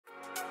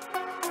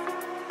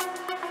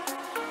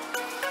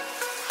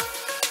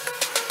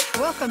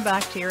Welcome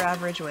back to Your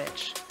Average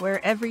Witch,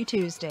 where every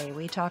Tuesday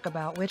we talk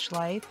about witch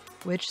life,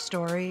 witch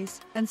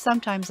stories, and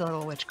sometimes a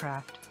little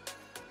witchcraft.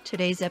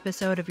 Today's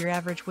episode of Your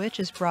Average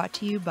Witch is brought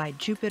to you by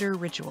Jupiter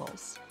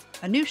Rituals,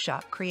 a new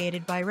shop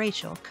created by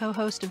Rachel,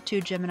 co-host of Two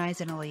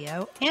Geminis and a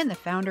Leo, and the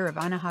founder of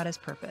Anahata's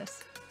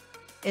Purpose.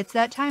 It's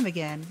that time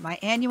again, my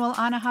annual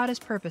Anahata's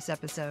Purpose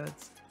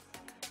episodes.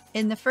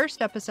 In the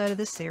first episode of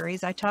this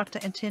series, I talked to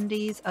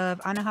attendees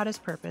of Anahata's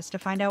Purpose to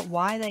find out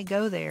why they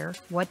go there,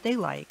 what they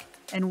like,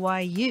 and why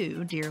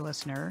you, dear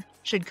listener,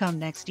 should come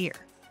next year.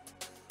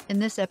 In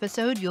this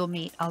episode, you'll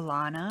meet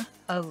Alana,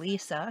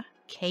 Elisa,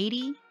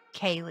 Katie,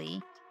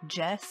 Kaylee,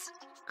 Jess,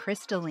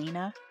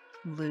 Kristalina,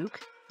 Luke,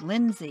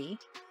 Lindsay,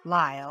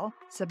 Lyle,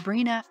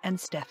 Sabrina, and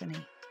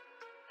Stephanie.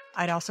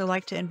 I'd also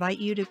like to invite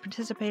you to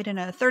participate in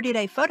a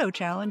 30-day photo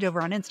challenge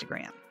over on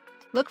Instagram.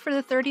 Look for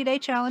the 30-day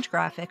challenge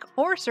graphic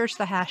or search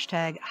the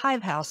hashtag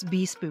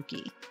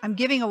HiveHouseBeSpooky. I'm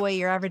giving away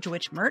Your Average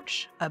Witch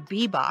merch, a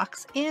bee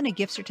box, and a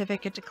gift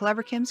certificate to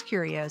Clever Kim's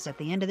Curios at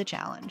the end of the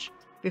challenge.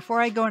 Before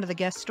I go into the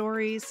guest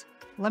stories,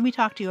 let me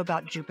talk to you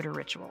about Jupiter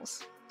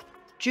Rituals.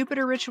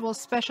 Jupiter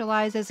Rituals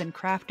specializes in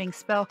crafting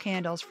spell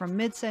candles from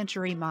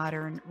mid-century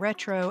modern,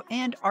 retro,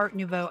 and Art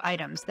Nouveau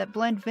items that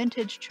blend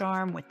vintage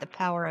charm with the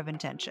power of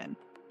intention.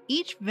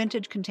 Each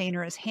vintage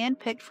container is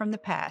handpicked from the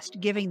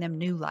past, giving them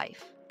new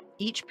life.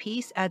 Each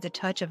piece adds a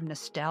touch of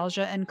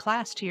nostalgia and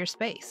class to your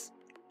space.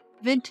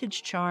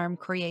 Vintage charm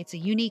creates a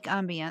unique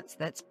ambience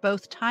that's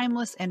both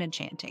timeless and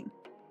enchanting.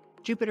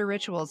 Jupiter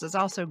Rituals is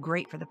also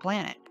great for the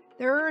planet.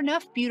 There are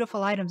enough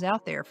beautiful items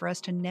out there for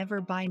us to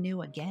never buy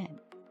new again.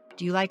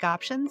 Do you like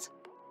options?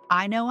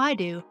 I know I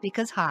do,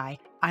 because hi,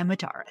 I'm a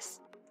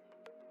Taurus.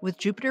 With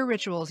Jupiter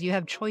Rituals, you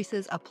have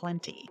choices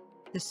aplenty.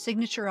 The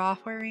signature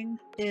offering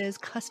is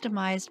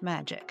customized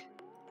magic.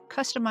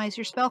 Customize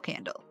your spell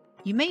candle.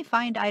 You may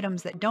find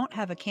items that don't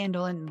have a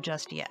candle in them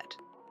just yet.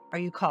 Are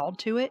you called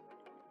to it?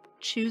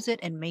 Choose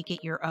it and make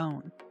it your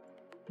own.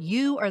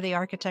 You are the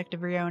architect of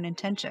your own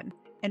intention,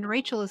 and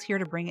Rachel is here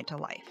to bring it to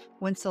life.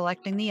 When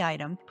selecting the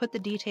item, put the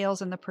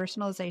details in the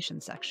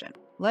personalization section.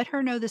 Let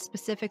her know the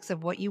specifics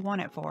of what you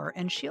want it for,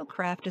 and she'll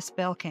craft a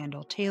spell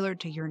candle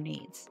tailored to your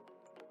needs.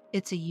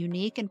 It's a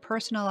unique and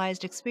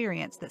personalized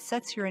experience that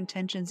sets your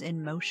intentions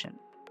in motion.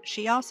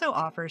 She also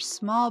offers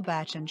small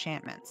batch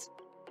enchantments.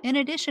 In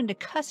addition to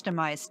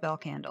customized spell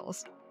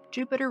candles,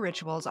 Jupiter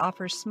Rituals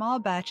offers small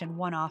batch and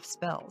one-off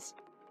spells.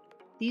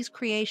 These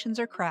creations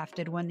are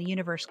crafted when the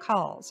universe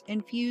calls,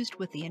 infused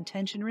with the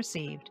intention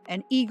received,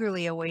 and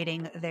eagerly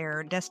awaiting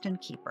their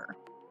destined keeper.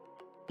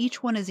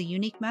 Each one is a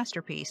unique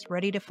masterpiece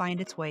ready to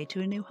find its way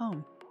to a new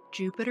home.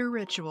 Jupiter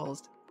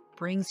Rituals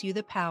brings you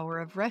the power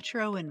of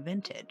retro and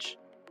vintage.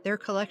 Their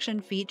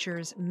collection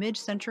features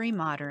mid-century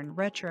modern,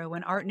 retro,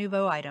 and Art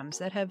Nouveau items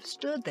that have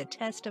stood the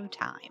test of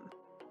time.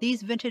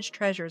 These vintage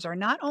treasures are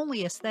not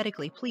only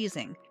aesthetically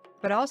pleasing,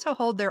 but also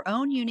hold their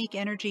own unique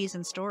energies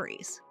and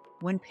stories.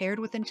 When paired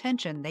with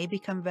intention, they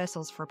become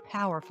vessels for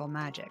powerful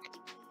magic.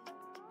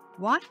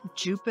 Why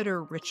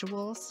Jupiter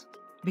Rituals?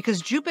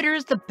 Because Jupiter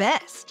is the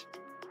best!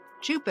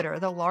 Jupiter,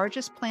 the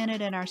largest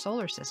planet in our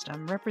solar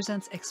system,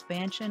 represents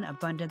expansion,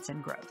 abundance,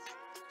 and growth.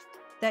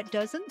 That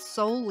doesn't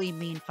solely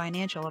mean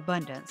financial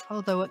abundance,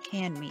 although it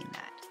can mean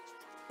that.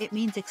 It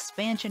means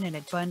expansion and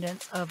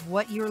abundance of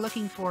what you're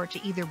looking for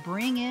to either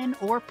bring in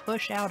or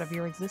push out of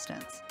your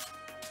existence.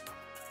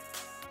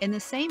 In the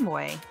same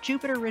way,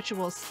 Jupiter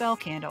Rituals spell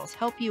candles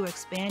help you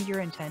expand your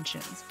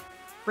intentions,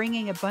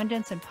 bringing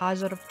abundance and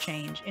positive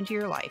change into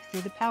your life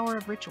through the power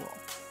of ritual.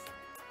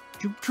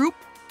 Droop.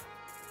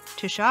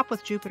 To shop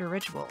with Jupiter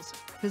Rituals,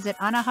 visit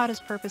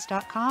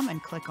anahataspurpose.com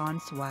and click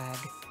on swag.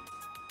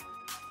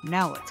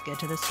 Now let's get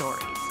to the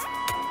stories.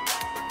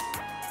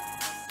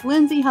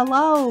 Lindsay,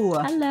 hello.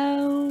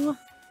 Hello.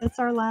 It's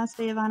our last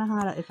day of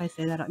Anahata. If I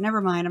say that,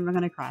 never mind. I'm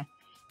going to cry.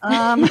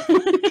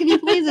 Can you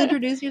please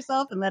introduce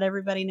yourself and let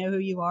everybody know who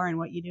you are and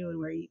what you do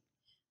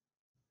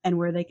and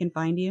where they can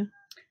find you?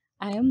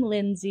 I am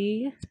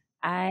Lindsay.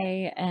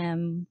 I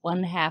am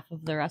one half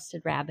of the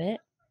Rusted Rabbit.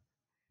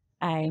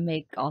 I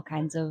make all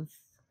kinds of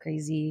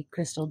crazy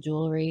crystal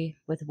jewelry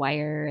with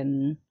wire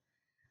and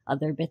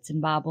other bits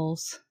and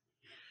baubles.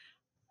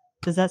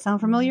 Does that sound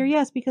familiar?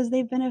 Yes, because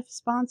they've been a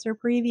sponsor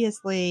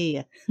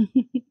previously.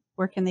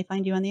 Where can they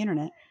find you on the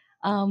internet?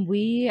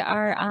 We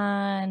are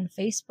on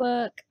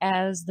Facebook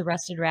as The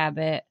Rusted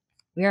Rabbit.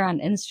 We are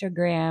on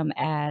Instagram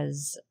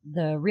as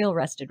The Real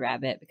Rusted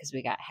Rabbit because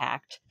we got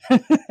hacked.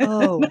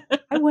 Oh,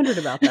 I wondered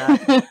about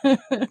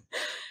that.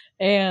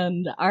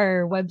 And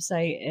our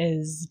website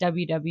is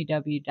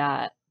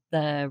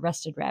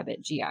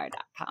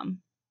www.therustedrabbitgr.com.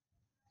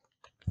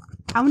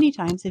 How many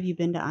times have you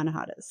been to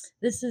Anahata's?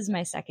 This is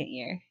my second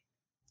year.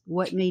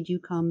 What made you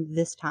come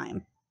this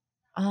time?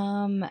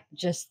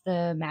 Just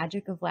the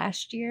magic of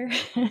last year.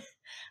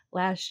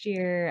 Last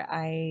year,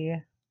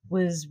 I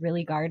was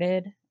really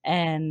guarded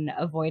and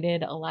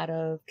avoided a lot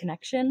of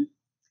connection.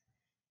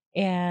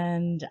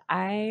 And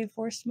I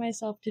forced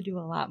myself to do a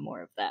lot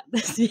more of that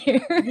this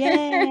year.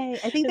 Yay!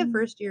 I think the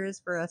first year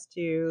is for us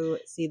to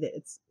see that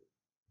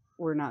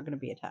we're not going to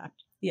be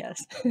attacked.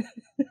 Yes.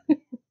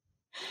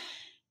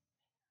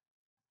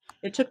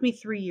 It took me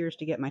 3 years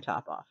to get my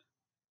top off.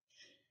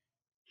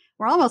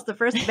 We're almost to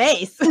first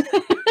base.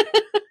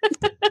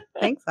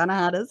 Thanks,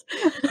 Anahatas.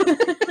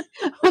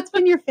 What's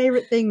been your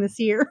favorite thing this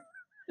year?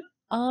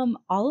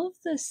 All of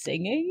the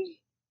singing,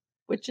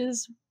 which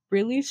is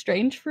really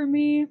strange for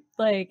me.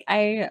 Like,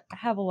 I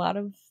have a lot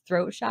of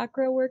throat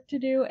chakra work to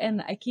do,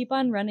 and I keep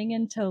on running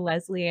into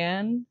Leslie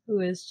Ann, who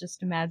is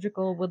just a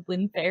magical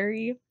woodland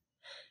fairy.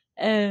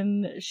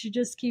 And she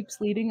just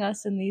keeps leading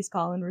us in these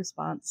call and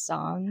response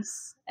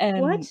songs. And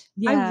What?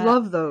 yeah, I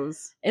love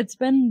those. it's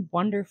been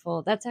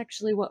wonderful. That's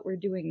actually what we're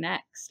doing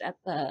next at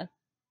the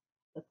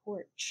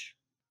porch.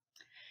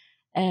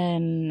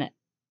 And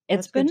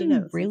it's That's good to know,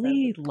 been since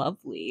really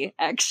lovely,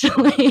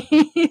 actually.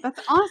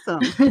 That's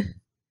awesome.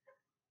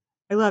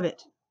 I love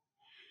it.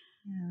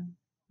 Yeah.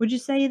 Would you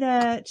say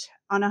that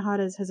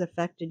Anahatas has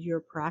affected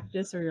your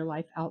practice or your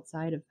life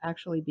outside of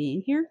actually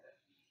being here?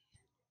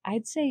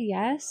 I'd say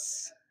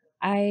yes.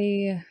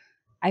 I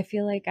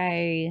feel like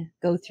I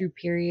go through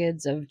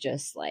periods of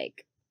just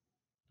like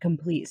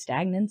complete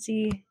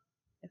stagnancy,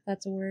 if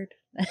that's a word.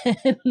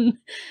 And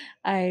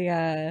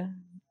I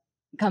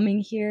coming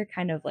here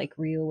kind of like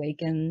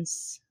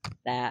reawakens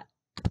that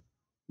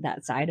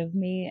side of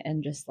me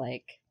and just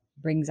like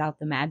brings out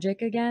the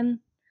magic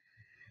again.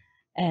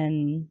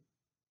 And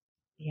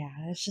yeah,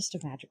 it's just a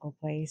magical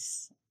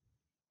place.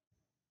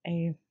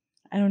 I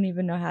don't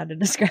even know how to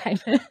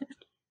describe it.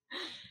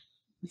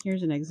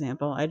 Here's an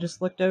example. I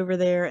just looked over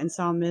there and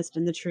saw mist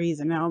in the trees,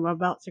 and now I'm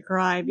about to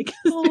cry because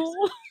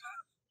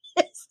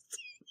it's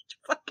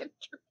fucking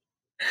true.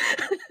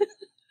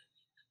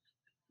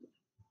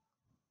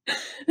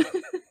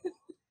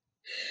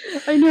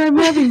 I know I'm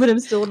laughing, but I'm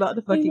still about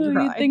to fucking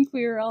cry. You'd think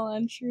we were all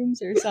on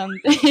shrooms or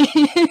something.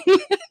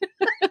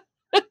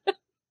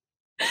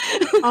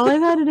 All I've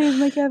had today is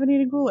my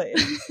caffeinated Kool-Aid,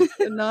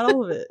 but not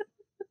all of it.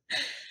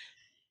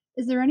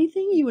 Is there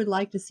anything you would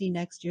like to see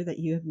next year that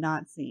you have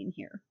not seen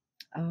here?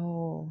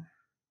 Oh,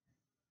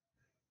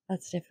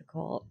 that's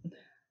difficult.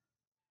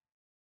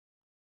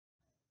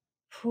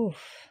 Whew.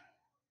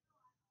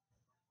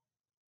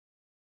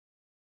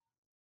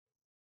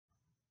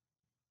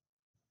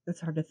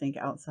 It's hard to think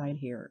outside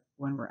here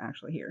when we're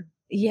actually here.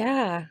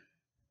 Yeah.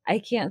 I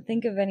can't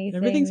think of anything.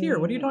 Everything's here.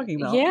 What are you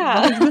talking about?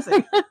 Yeah. Nothing's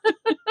missing.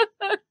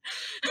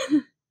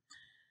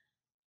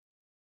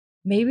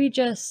 Maybe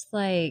just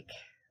like,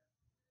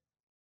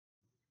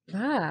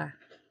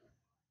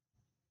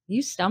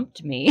 you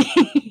stumped me.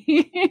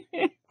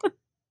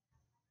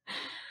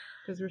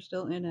 Because we're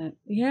still in it.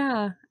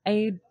 Yeah.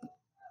 I've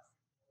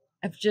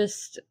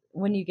just,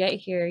 when you get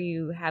here,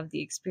 you have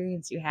the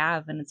experience you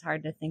have, and it's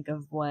hard to think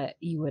of what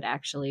you would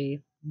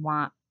actually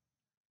want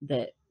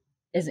that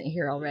isn't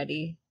here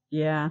already.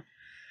 Yeah.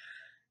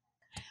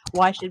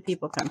 Why should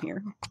people come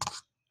here?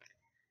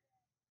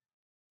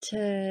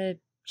 To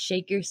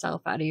shake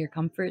yourself out of your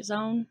comfort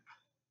zone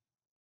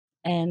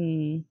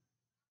and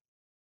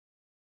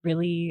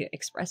really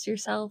express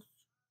yourself.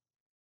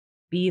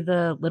 Be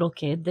the little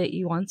kid that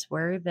you once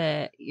were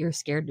that you're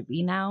scared to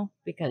be now,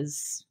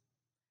 because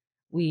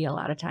we a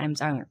lot of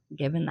times aren't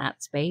given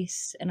that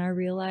space in our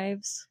real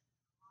lives,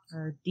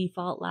 our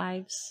default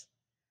lives.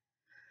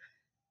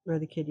 You're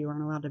the kid you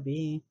weren't allowed to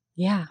be.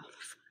 Yeah.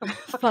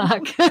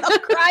 Fuck. I'll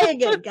cry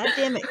again. God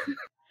damn it.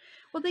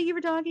 Well, thank you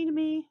for talking to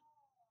me.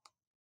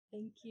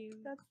 Thank you.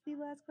 That's the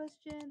last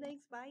question.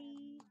 Thanks.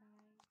 Bye.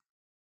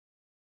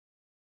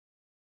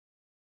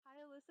 Hi,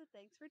 Alyssa.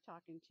 Thanks for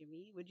talking to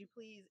me. Would you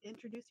please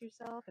introduce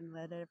yourself and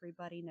let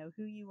everybody know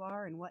who you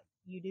are and what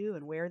you do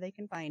and where they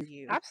can find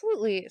you?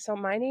 Absolutely. So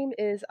my name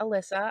is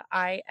Alyssa.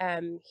 I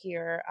am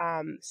here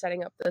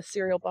setting up the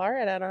cereal bar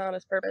at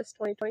Anahata's Purpose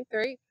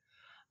 2023.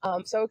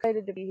 So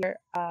excited to be here.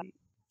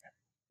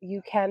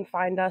 You can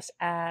find us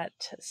at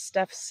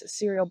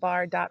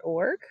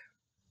stefscerealbar.org.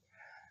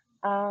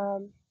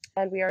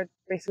 And we are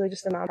basically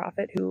just a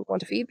nonprofit who want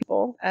to feed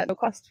people at no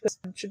cost, because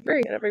it should be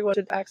free and everyone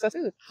should access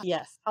food.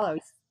 Yes. Hello.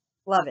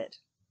 Love it.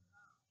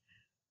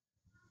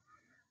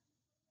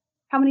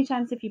 How many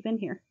times have you been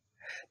here?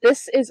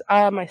 This is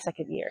my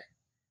second year.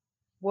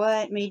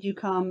 What made you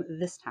come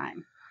this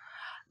time?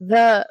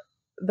 The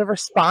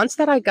response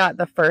that I got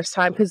the first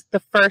time, because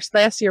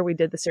last year we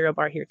did the cereal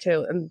bar here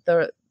too, and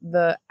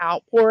the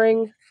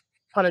outpouring,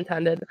 pun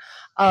intended,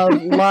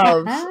 of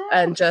love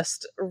and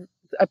just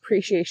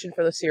appreciation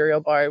for the cereal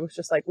bar, it was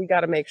just like, we got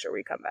to make sure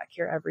we come back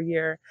here every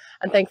year.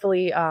 And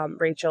thankfully,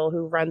 Rachel,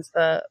 who runs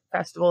the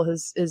festival,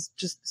 is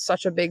just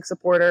such a big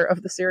supporter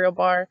of the cereal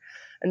bar,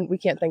 and we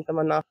can't thank them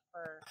enough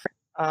for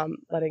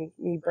letting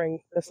me bring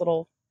this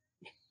little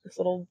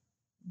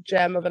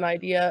gem of an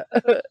idea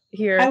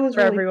here I was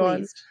for really everyone.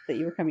 pleased that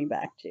you were coming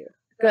back too.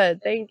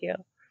 Good, thank you.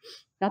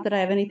 Not that I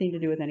have anything to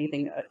do with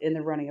anything in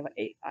the running of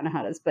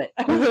Anahatas, but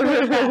I was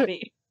really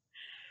happy.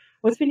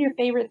 What's been your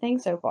favorite thing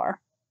so far?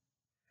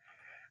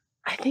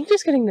 I think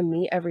just getting to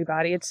meet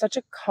everybody. It's such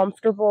a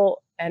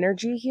comfortable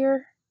energy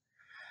here.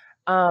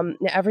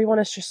 Everyone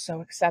is just so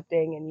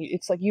accepting, and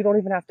it's like you don't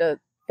even have to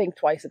think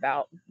twice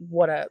about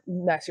what a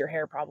mess your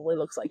hair probably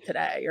looks like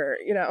today, or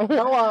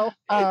Hello.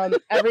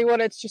 Everyone,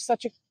 it's just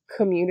such a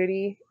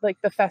community. Like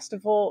the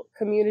festival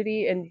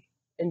community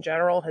in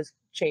general has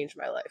changed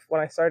my life. When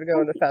I started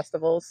going to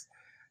festivals,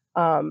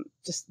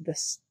 just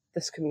this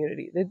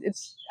community,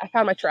 I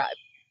found my tribe,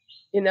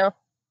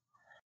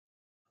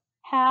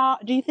 How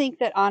do you think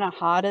that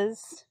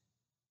Anahata's,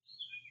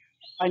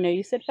 I know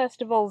you said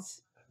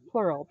festivals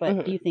plural,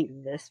 but do you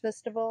think this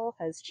festival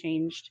has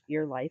changed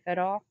your life at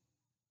all?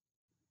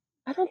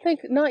 I don't think,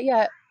 not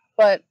yet,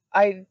 but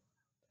I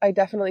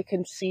definitely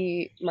can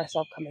see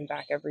myself coming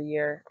back every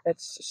year.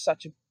 It's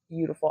such a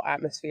beautiful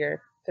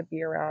atmosphere to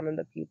be around, and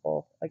the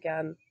people,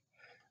 again,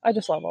 I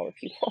just love all the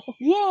people.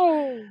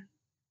 Yay!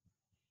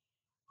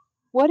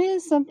 What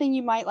is something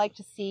you might like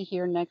to see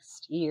here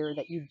next year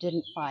that you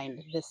didn't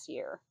find this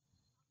year?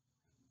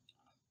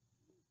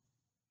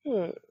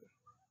 I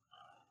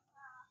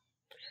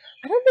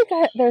don't think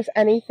there's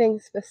anything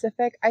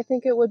specific. I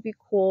think it would be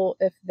cool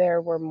if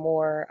there were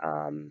more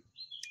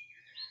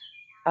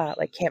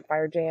like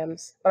campfire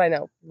jams, but I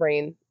know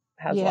rain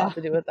has a lot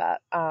to do with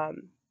that.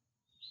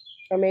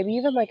 Or maybe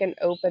even like an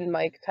open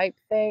mic type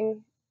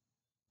thing,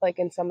 like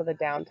in some of the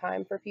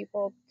downtime for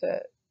people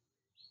to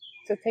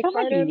take That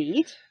might part be in.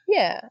 neat.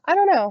 Yeah, I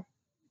don't know.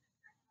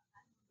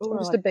 Or I'm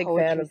just like a big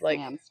fan of like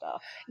slam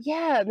stuff.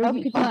 Yeah, maybe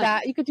you could do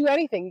that. You could do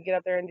anything. You get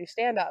up there and do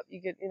stand up.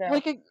 You could,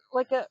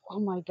 like a oh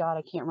my god,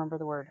 I can't remember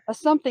the word. A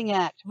something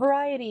act,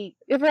 variety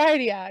a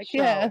variety act. show.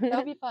 Yeah, That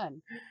would be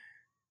fun.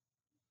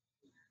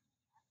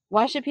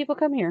 Why should people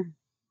come here?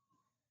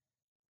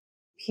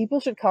 People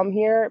should come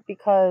here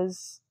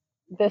because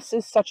this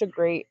is such a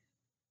great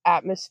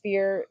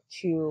atmosphere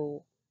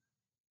to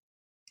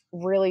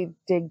really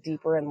dig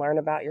deeper and learn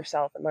about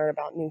yourself and learn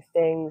about new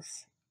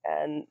things.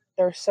 And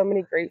there's so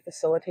many great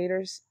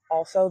facilitators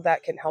also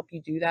that can help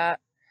you do that.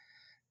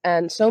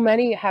 And so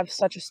many have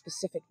such a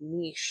specific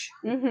niche.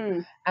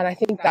 And I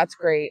think that's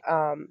great.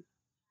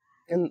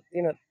 And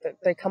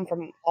they come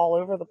from all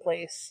over the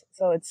place.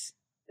 So it's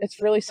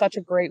really such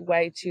a great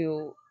way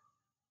to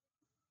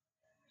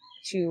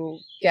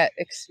get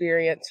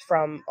experience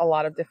from a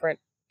lot of different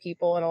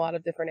people in a lot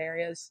of different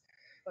areas,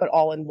 but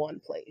all in one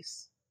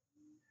place.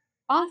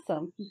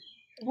 Awesome.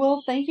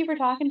 Well, thank you for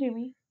talking to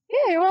me.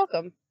 Yeah, you're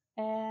welcome.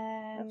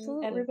 And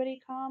Absolutely.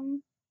 everybody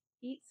come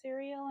eat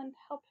cereal and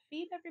help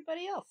feed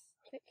everybody else.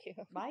 Thank you.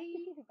 Bye.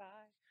 Bye.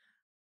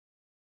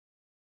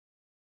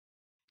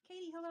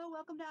 Katie, hello.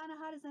 Welcome to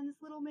Anahata's and this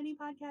little mini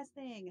podcast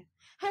thing.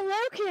 Hello,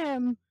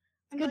 Kim.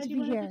 I'm good glad to you be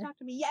wanted here. to talk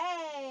to me.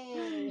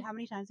 Yay! How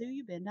many times have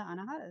you been to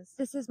Anahata's?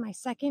 This is my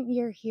second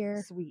year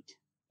here. Sweet.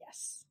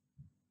 Yes.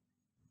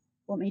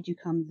 What made you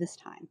come this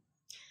time?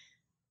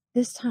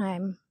 This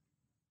time,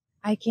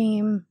 I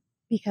came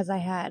because I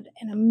had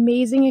an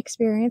amazing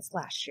experience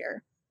last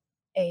year,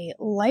 a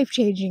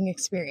life-changing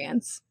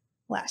experience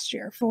last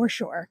year, for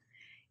sure.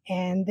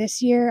 And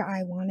this year,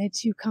 I wanted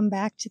to come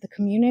back to the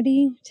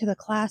community, to the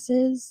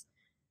classes,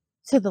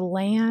 to the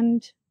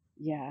land.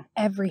 Yeah.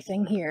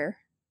 Everything here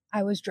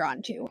I was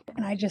drawn to.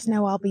 And I just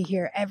know I'll be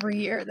here every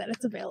year that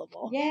it's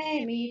available.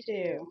 Yay, me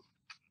too.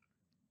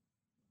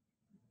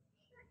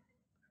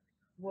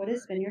 What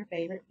has been your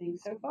favorite thing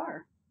so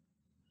far?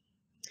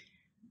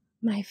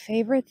 My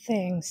favorite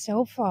thing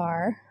so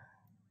far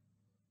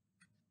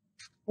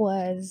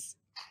was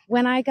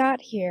when I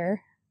got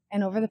here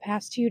and over the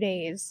past 2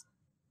 days,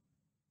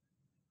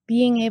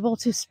 being able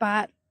to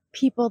spot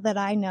people that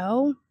I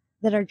know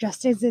that are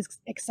just as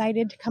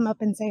excited to come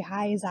up and say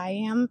hi as I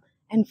am,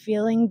 and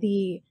feeling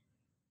the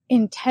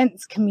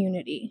intense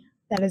community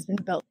that has been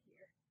built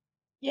here.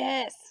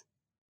 Yes.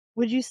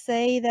 Would you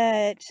say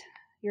that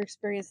your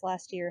experience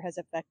last year has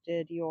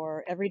affected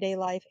your everyday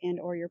life and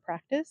or your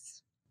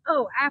practice?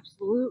 Oh,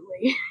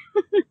 absolutely.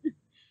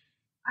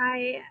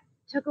 I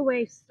took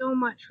away so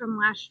much from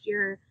last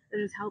year that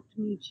has helped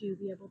me to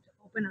be able to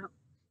open up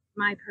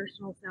my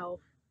personal self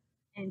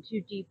and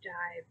to deep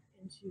dive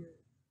into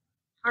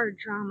hard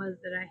traumas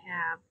that I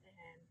have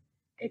and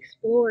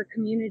explore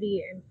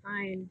community and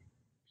find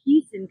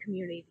peace in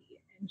community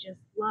and just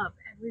love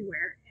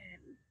everywhere.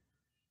 And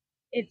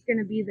it's going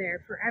to be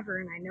there forever,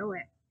 and I know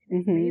it.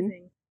 It's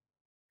amazing.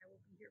 I will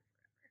be here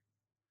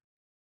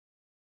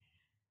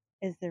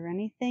forever. Is there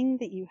anything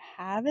that you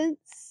haven't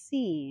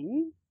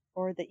seen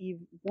or that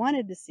you've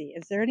wanted to see?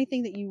 Is there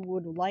anything that you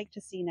would like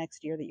to see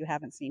next year that you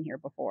haven't seen here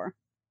before?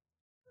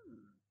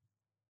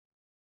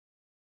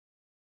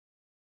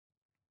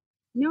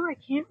 No, I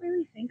can't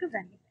really think of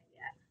anything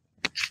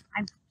yet.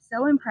 I'm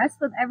so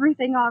impressed with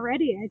everything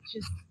already.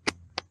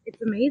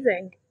 It's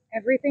amazing.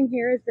 Everything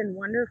here has been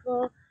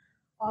wonderful.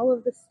 All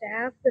of the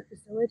staff, the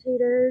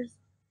facilitators,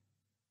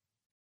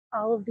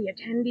 all of the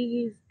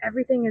attendees,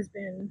 everything has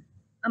been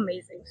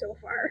amazing so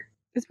far.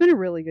 It's been a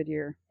really good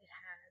year. It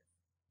has.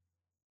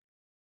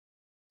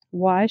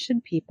 Why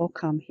should people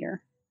come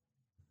here?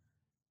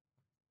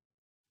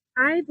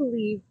 I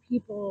believe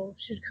people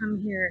should come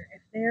here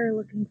if they're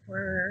looking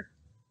for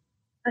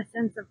a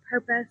sense of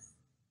purpose,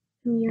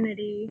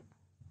 community,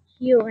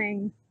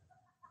 healing.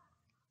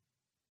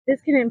 This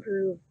can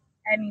improve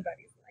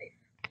anybody's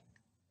life.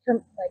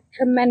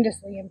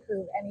 tremendously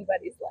improve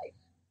anybody's life.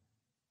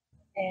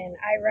 And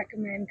I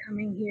recommend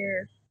coming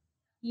here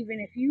even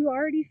if you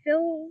already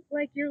feel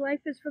like your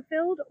life is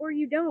fulfilled or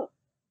you don't.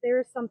 There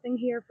is something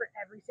here for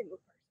every single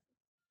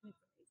person.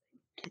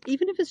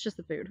 Even if it's just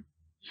the food.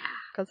 Yeah.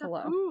 Because The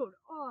hello. food.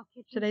 Oh,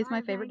 Today's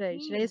my favorite day.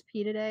 Today is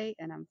pita day,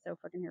 and I'm so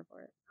fucking here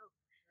for it. Oh,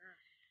 sure.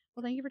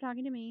 Well, thank you for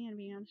talking to me and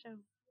being on the show.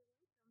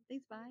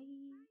 Thanks, bye.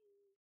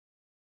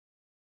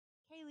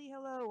 Kaylee,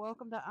 hello.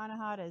 Welcome to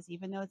Anahata's,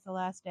 even though it's the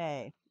last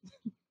day.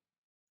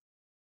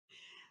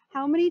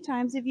 How many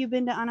times have you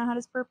been to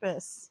Anahata's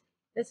Purpose?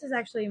 This is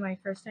actually my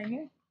first time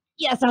here.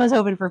 Yes, I was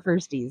hoping for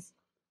firsties.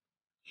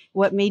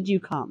 What made you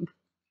come?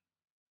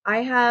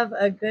 I have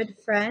a good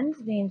friend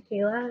named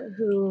Kayla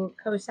who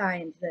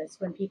co-signed this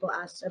when people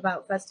asked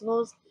about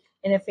festivals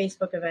in a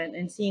Facebook event,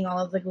 and seeing all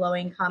of the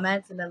glowing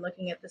comments and then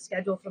looking at the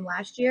schedule from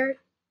last year,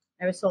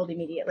 I was sold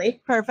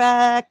immediately.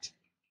 Perfect.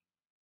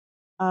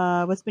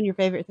 What's been your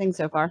favorite thing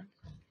so far?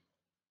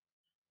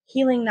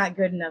 Healing not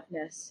good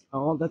enoughness.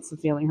 Oh, that's the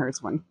feeling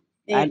hurts one.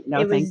 It No,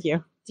 was thank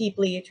you.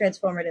 deeply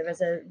transformative.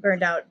 As a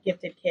burned out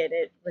gifted kid,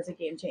 it was a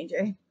game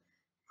changer.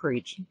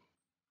 Preach.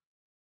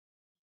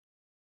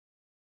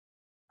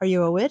 Are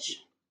you a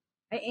witch?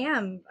 I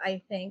am,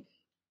 I think.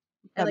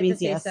 That I like means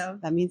to say yes. so.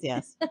 That means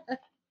yes.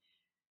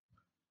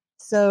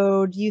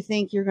 So, do you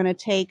think you're going to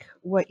take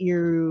what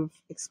you've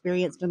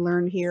experienced and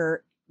learned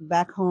here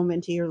back home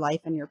into your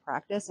life and your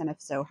practice? And if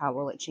so, how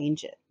will it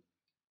change it?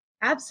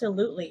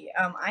 Absolutely.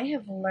 I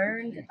have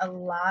learned a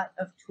lot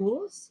of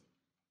tools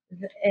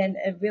and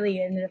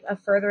really in a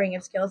furthering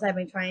of skills I've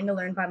been trying to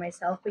learn by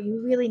myself, but you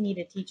really need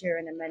a teacher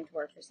and a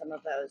mentor for some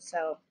of those.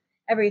 So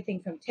everything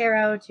from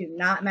tarot to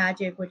not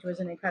magic, which was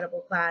an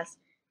incredible class,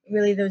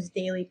 really those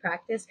daily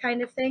practice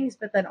kind of things,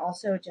 but then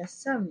also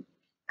just some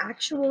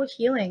actual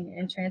healing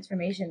and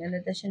transformation in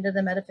addition to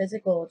the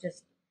metaphysical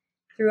just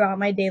throughout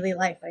my daily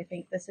life. I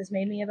think this has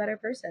made me a better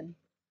person.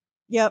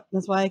 Yep,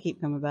 that's why I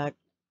keep coming back.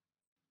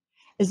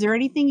 Is there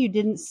anything you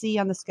didn't see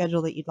on the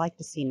schedule that you'd like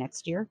to see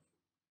next year?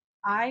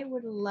 I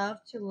would love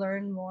to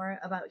learn more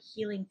about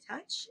healing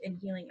touch and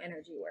healing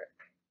energy work.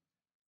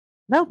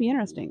 That would be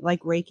interesting.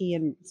 Like Reiki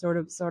and sort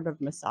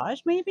of massage,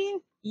 maybe?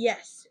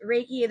 Yes,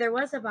 Reiki. There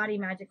was a body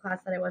magic class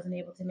that I wasn't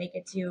able to make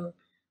it to,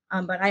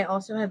 but I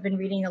also have been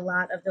reading a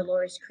lot of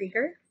Dolores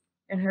Krieger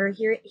and her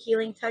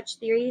healing touch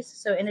theories.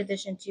 So, in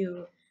addition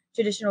to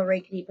traditional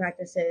Reiki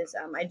practices,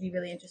 I'd be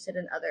really interested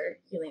in other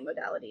healing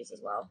modalities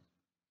as well.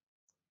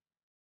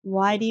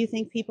 Why do you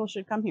think people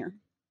should come here?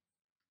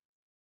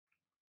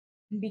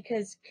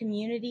 Because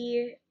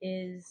community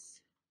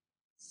is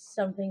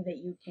something that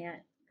you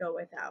can't go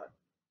without.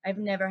 I've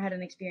never had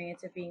an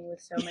experience of being with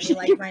so many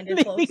like-minded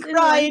Make folks. me in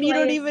cry, one and you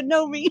don't place. even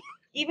know me.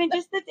 Even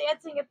just the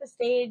dancing at the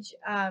stage,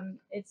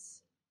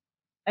 it's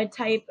a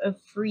type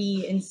of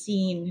free and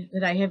seen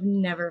that I have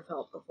never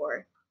felt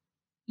before.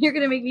 You're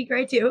gonna make me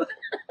cry too.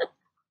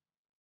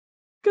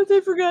 Because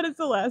I forgot it's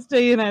the last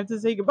day and I have to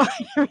say goodbye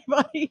to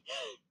everybody.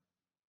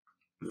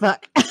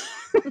 Fuck.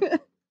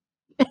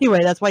 Anyway,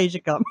 that's why you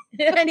should come.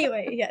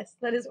 Anyway, yes,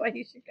 that is why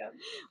you should come.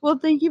 Well,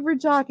 thank you for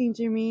talking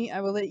to me. I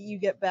will let you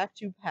get back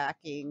to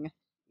packing,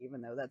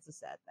 even though that's a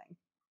sad thing.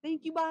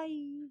 Thank you. Bye.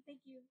 Thank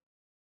you.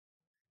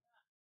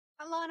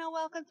 Alana,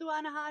 welcome to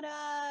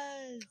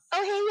Anahata's.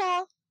 Oh, hey,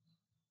 y'all.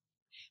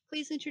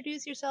 Please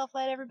introduce yourself.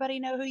 Let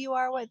everybody know who you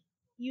are, what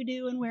you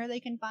do, and where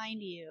they can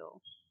find you.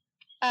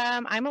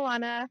 I'm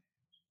Alana.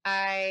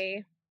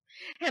 I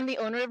am the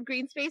owner of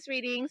Green Space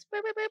Readings.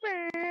 Brr, brr, brr,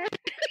 brr.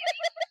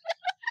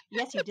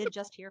 Yes, you did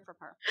just hear from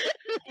her.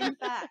 In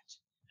fact,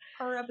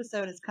 her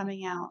episode is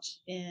coming out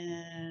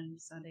in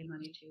Sunday,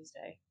 Monday,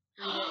 Tuesday.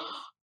 3 days.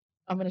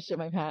 I'm going to shit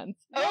my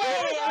pants. Yay,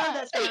 I love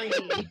that story.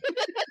 The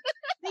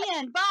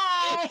end.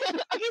 Bye. Okay,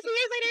 see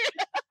you guys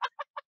later.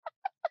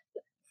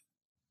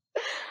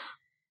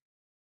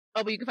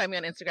 Oh, but you can find me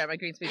on Instagram at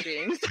Green Space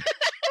Readings. I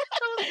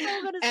was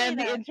so gonna say And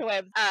the that.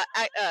 interwebs at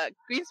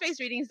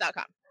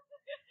greenspacereadings.com.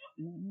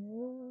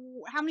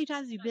 How many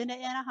times have you been to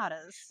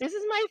Anahata's? This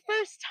is my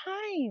first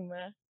time.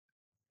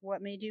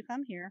 What made you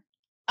come here?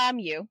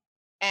 You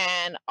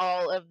and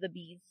all of the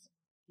bees.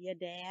 Your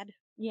dad.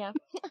 Yeah.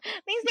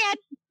 Thanks, Dad.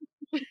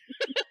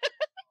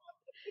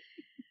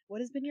 What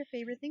has been your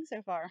favorite thing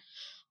so far?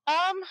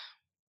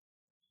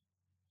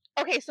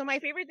 Okay, so my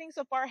favorite thing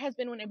so far has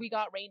been when we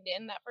got rained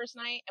in that first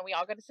night and we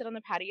all got to sit on the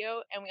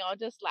patio and we all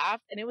just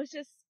laughed, and it was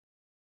just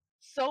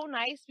so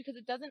nice because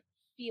it doesn't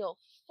feel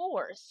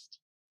forced.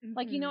 Mm-hmm.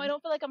 Like, I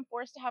don't feel like I'm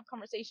forced to have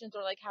conversations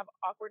or like have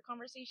awkward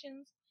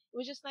conversations. It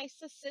was just nice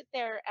to sit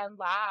there and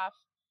laugh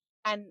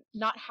and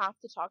not have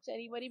to talk to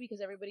anybody because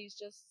everybody's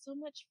just so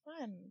much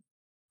fun.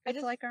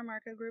 It's like our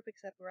Marco group,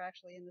 except we're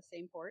actually in the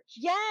same porch.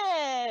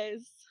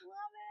 Yes.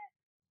 Love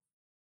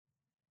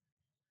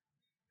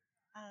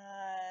it.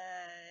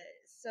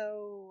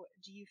 So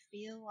do you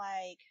feel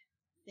like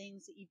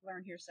things that you've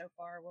learned here so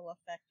far will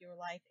affect your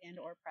life and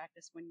or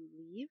practice when you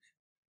leave?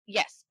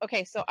 Yes.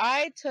 Okay, so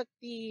I took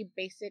the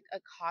basic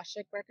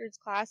Akashic Records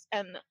class,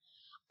 and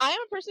I am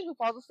a person who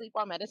falls asleep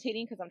while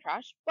meditating because I'm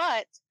trash,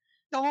 but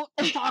Don't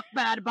talk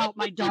bad about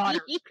my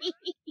daughter.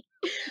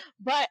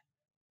 But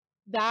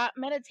that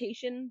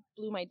meditation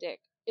blew my dick.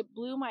 It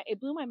blew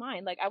my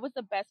mind. Like, I was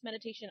the best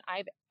meditation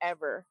I've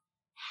ever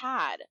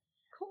had.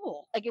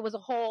 Cool. Like, it was a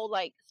whole,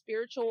 like,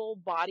 spiritual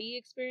body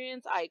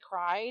experience. I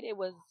cried. It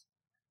was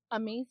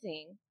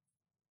amazing.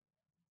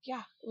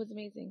 Yeah, it was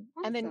amazing.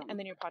 Awesome. And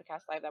then your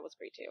podcast live, that was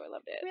great too. I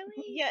loved it.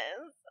 Really? Yes.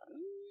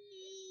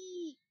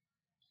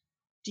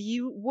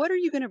 What are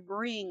you going to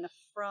bring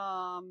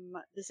from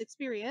this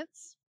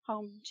experience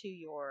home to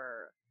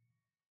your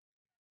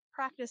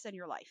practice and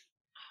your life?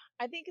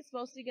 I think it's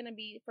mostly going to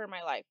be for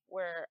my life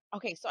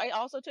so I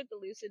also took the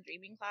lucid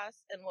dreaming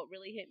class, and what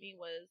really hit me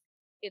was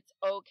it's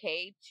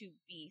okay to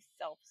be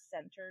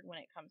self-centered when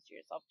it comes to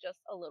yourself, just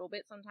a little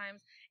bit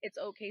sometimes. It's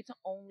okay to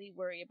only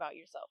worry about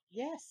yourself.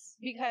 Yes.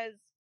 Because,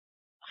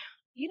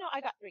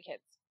 I got 3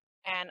 kids,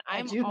 and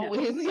I do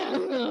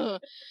know.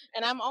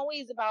 And I'm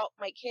always about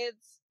my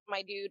kids,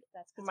 my dude,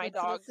 That's my what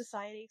dogs.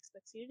 society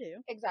expects you to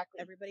do. Exactly.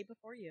 Everybody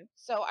before you.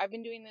 So I've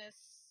been doing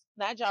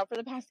that job for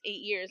the past 8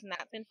 years, and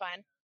that's been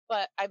fun.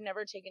 But I've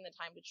never taken the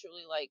time to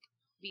truly, like,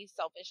 be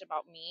selfish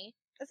about me.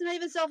 That's not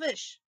even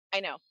selfish.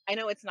 I know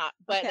it's not,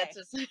 but Okay. that's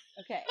just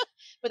Okay.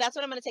 But that's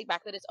what I'm going to take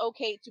back. That it's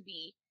okay to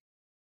be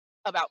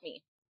about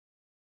me.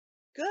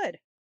 Good.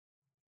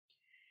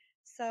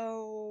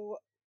 So,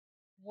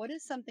 what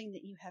is something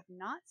that you have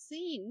not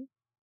seen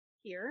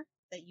here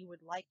that you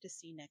would like to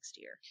see next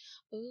year?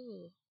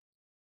 Ooh.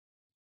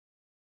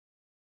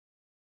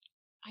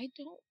 I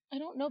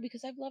don't know,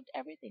 because I've loved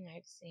everything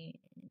I've seen.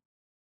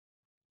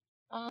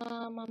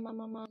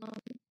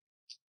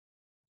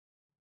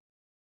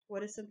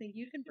 What is something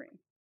you can bring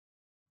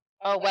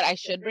Oh, what I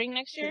should bring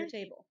next to year? the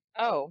table?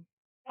 Oh,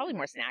 probably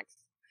more snacks.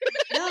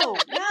 No.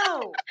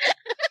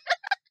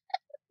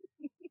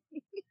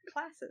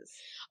 Classes.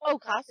 Oh,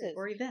 classes.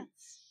 Or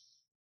events.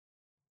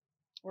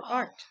 Or Oh.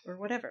 art. Or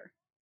whatever.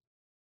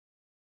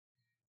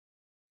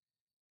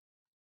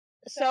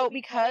 So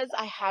because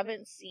I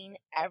haven't seen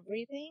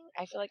everything,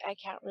 I feel like I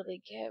can't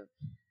really give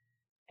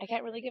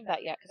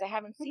that yet, because I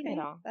haven't seen it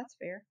all. That's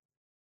fair.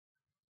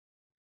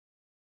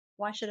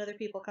 Why should other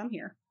people come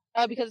here?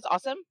 Because it's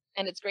awesome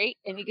and it's great,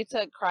 and you get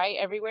to cry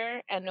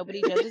everywhere and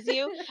nobody judges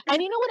you.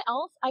 And you know what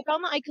else? I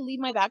found that I could leave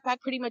my backpack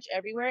pretty much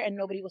everywhere and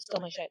nobody will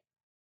steal my shit.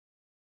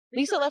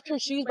 Lisa left her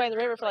shoes by the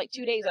river for like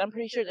 2 days, and I'm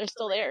pretty sure they're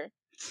still there.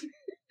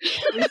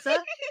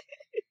 Lisa?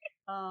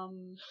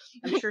 I'm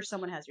sure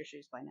someone has your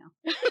shoes by now.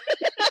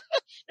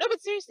 No,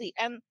 but seriously,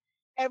 and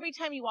every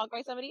time you walk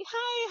by somebody,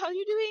 hi, how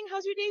you doing?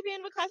 How's your day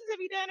been? What classes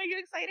have you done? Are you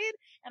excited?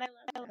 And I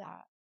love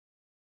that.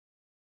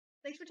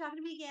 Thanks for talking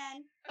to me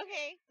again.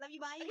 Okay. Love you,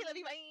 bye. Okay, love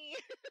you, bye.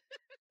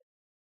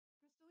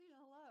 Crystalina,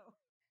 hello.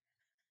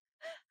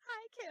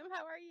 Hi, Kim.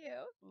 How are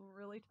you?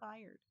 Really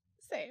tired.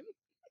 Same.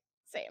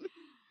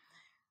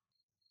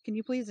 Can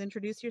you please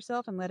introduce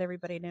yourself and let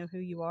everybody know who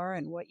you are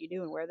and what you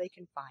do and where they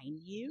can find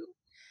you?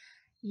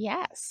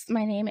 Yes,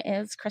 my name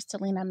is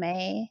Crystalina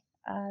May.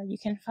 You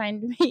can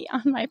find me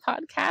on my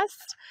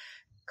podcast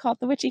called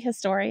The Witchy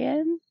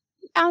Historian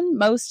on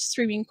most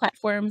streaming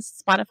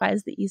platforms. Spotify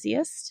is the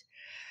easiest.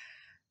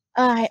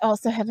 I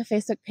also have a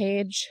Facebook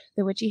page,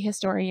 The Witchy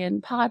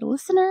Historian Pod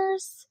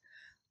Listeners,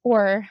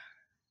 or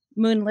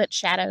Moonlit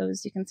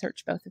Shadows. You can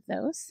search both of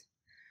those.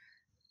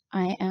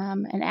 I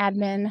am an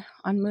admin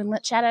on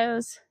Moonlit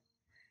Shadows,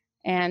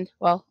 and,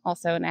 well,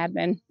 also an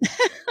admin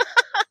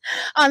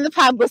on the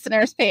Pod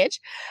Listeners page.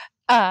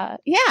 I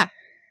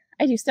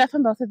do stuff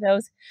on both of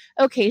those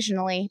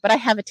occasionally, but I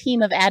have a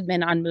team of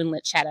admin on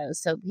Moonlit Shadows,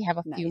 so we have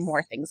a few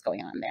more things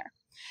going on there.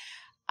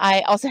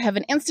 I also have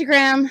an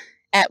Instagram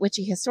at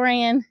Witchy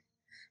Historian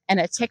and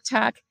a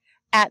TikTok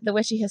at The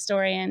Witchy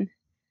Historian.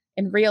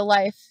 In real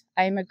life,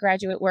 I'm a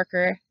graduate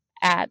worker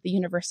at the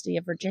University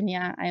of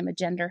Virginia. I am a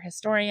gender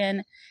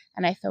historian,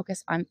 and I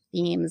focus on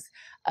themes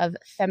of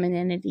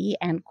femininity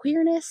and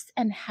queerness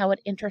and how it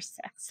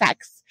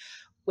intersects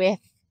with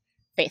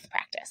faith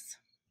practice.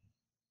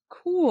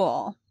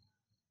 Cool.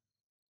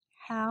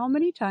 How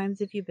many times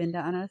have you been to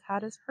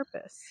Anahata's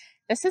Purpose?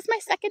 This is my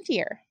 2nd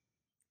year.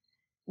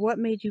 What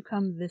made you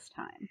come this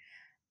time?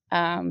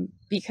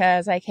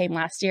 Because I came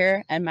last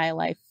year and my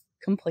life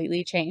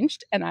completely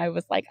changed, and I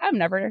was like, I'm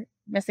never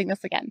missing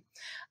this again.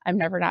 I'm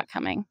never not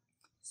coming.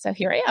 So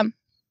here I am.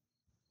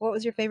 What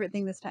was your favorite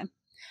thing this time?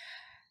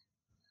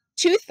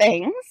 2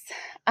 things.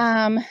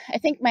 I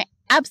think my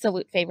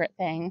absolute favorite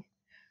thing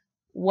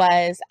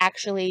was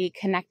actually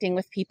connecting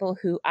with people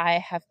who I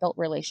have built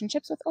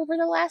relationships with over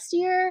the last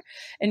year,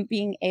 and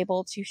being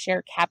able to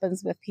share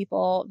cabins with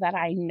people that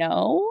I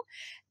know,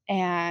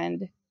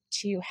 and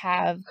to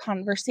have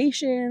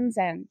conversations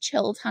and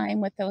chill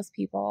time with those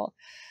people.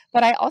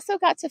 But I also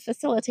got to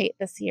facilitate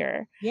this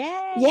year.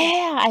 Yay!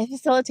 Yeah, I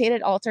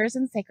facilitated altars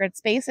in sacred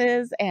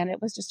spaces, and it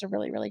was just a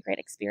really, really great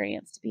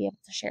experience to be able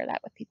to share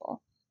that with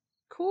people.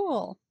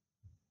 Cool.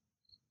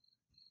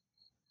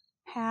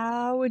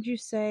 How would you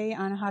say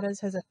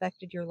Anahata's has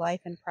affected your life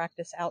and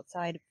practice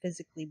outside of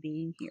physically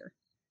being here?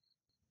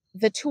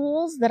 The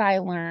tools that I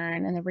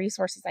learn and the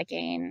resources I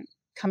gain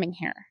coming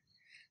here,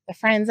 the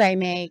friends I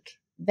make,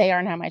 they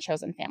are now my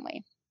chosen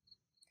family.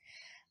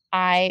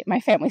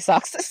 My family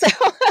sucks, so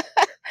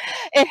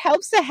it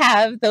helps to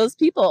have those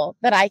people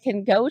that I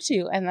can go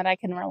to and that I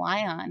can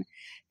rely on.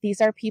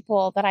 These are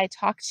people that I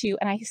talk to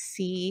and I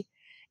see,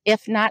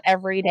 if not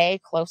every day,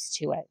 close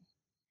to it.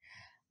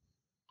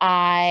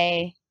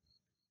 I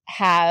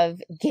have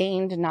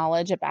gained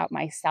knowledge about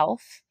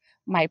myself.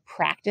 My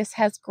practice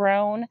has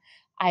grown.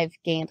 I've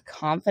gained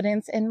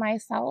confidence in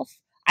myself.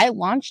 I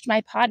launched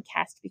my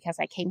podcast because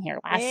I came here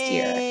last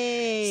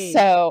year.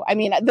 So, I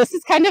mean, this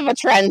is kind of a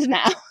trend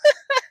now.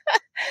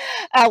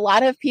 A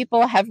lot of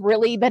people have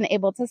really been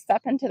able to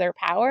step into their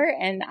power,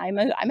 and I'm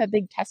a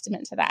big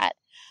testament to that.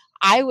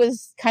 I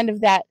was kind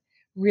of that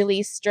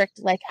really strict,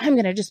 like, I'm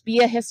going to just be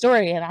a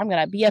historian, I'm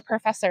going to be a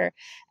professor.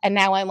 And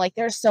now I'm like,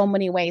 there's so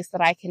many ways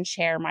that I can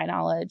share my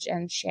knowledge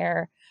and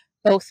share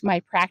both my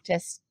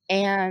practice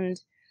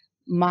and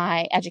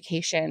my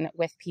education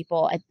with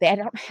people. I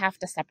don't have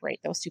to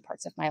separate those two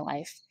parts of my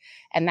life.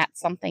 And that's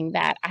something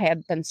that I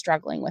had been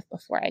struggling with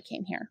before I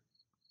came here.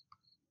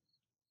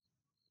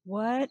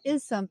 What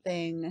is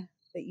something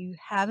that you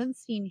haven't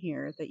seen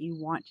here that you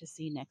want to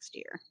see next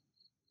year?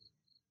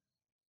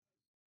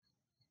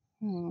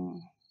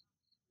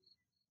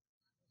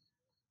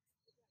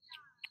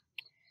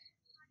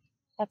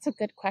 That's a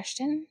good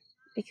question,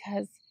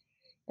 because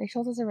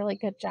Rachel does a really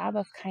good job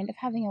of kind of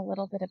having a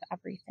little bit of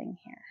everything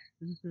here.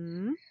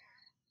 Mm-hmm.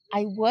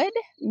 I would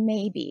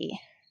maybe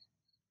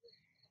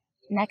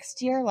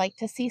next year like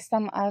to see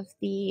some of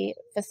the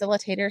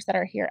facilitators that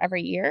are here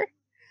every year,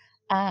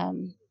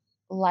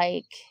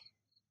 like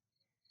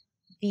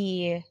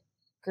the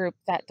group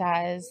that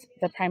does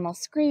the Primal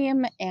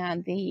Scream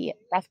and the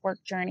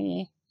Breathwork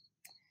Journey.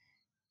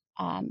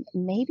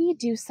 Maybe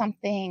do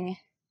something,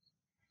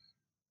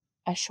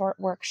 a short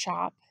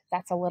workshop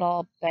that's a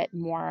little bit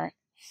more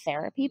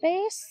therapy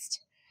based,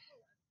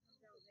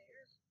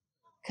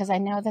 because I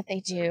know that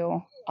they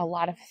do a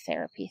lot of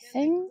therapy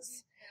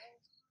things.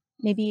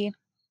 Maybe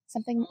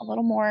something a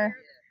little more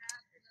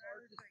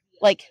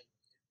like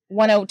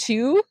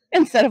 102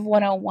 instead of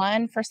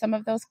 101 for some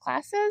of those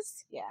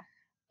classes.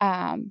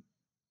 Yeah.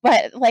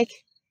 But like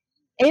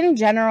in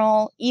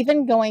general,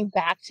 even going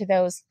back to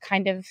those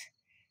kind of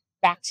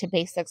back to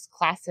basics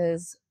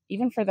classes,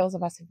 even for those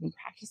of us who've been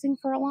practicing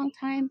for a long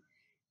time,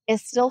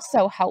 is still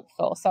so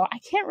helpful. So I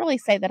can't really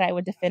say that I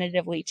would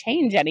definitively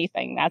change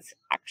anything that's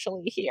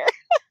actually here.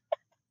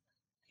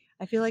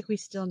 I feel like we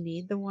still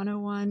need the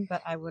 101,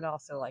 but I would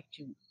also like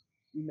to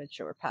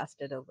mature past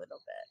it a little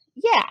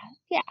bit.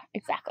 Yeah,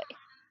 exactly.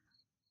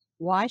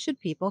 Why should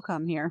people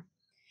come here?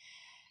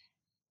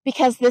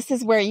 Because this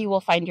is where you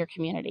will find your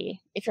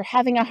community. If you're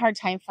having a hard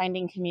time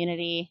finding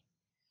community,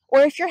 or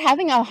if you're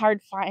having a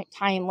hard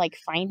time like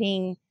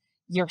finding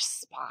your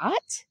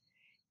spot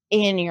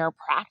in your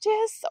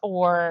practice,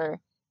 or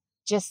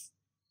just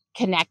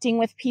connecting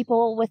with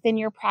people within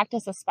your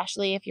practice,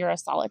 especially if you're a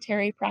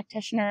solitary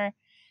practitioner,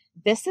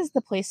 this is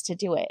the place to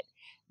do it.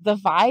 The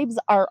vibes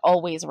are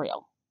always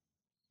real.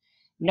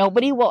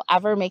 Nobody will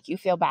ever make you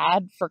feel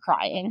bad for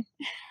crying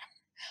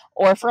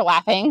or for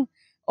laughing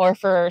or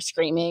for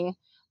screaming,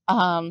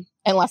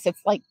 unless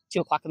it's like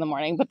 2:00 in the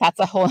morning, but that's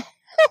a whole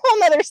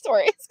nother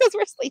story. It's because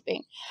we're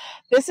sleeping.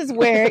 This is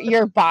where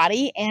your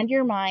body and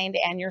your mind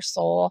and your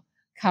soul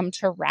come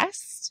to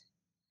rest,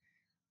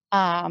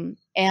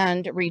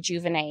 and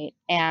rejuvenate.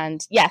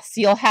 And yes,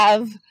 you'll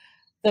have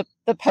the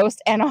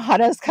post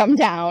Anahatas come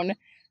down,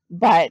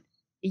 but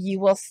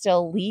you will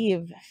still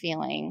leave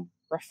feeling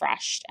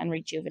refreshed and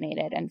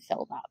rejuvenated and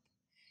filled up.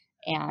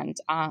 And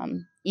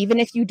even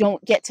if you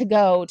don't get to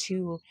go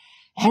to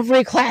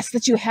every class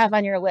that you have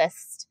on your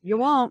list, You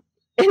won't.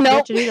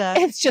 nope, to do that.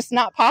 it's just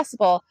not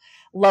possible.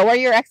 Lower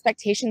your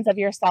expectations of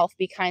yourself.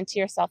 Be kind to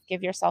yourself.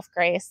 Give yourself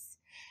grace.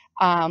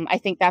 I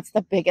think that's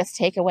the biggest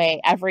takeaway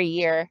every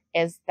year,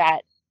 is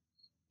that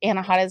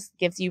Anahata's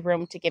gives you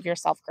room to give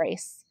yourself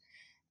grace.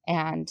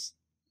 And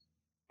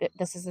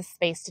this is the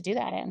space to do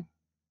that in.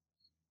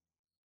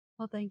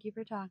 Well, thank you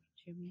for talking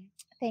to me.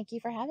 Thank you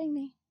for having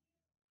me.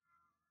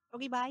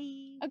 Okay, bye.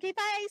 Okay,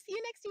 bye. See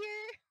you next year.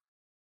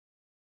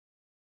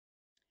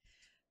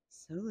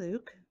 So,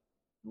 Luke,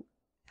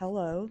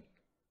 hello.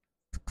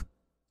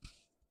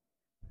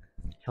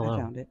 Hello. I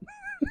found it.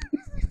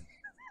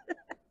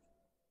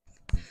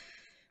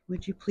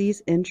 Would you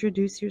please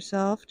introduce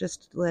yourself,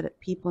 just to let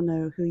people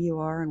know who you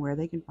are and where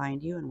they can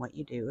find you and what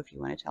you do, if you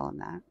want to tell them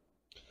that?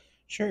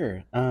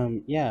 Sure.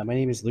 Yeah, my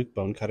name is Luke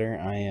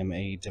Bonecutter. I am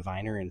a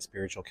diviner and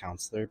spiritual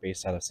counselor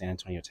based out of San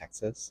Antonio,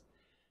 Texas.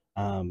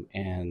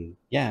 And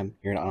yeah, I'm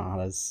here at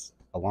Anahata's,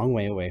 a long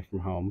way away from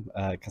home,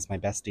 because my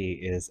bestie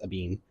is a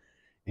bean,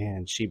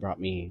 and she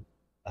brought me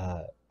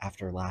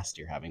after last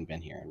year having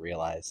been here and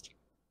realized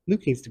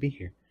Luke needs to be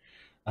here.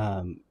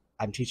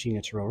 I'm teaching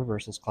a tarot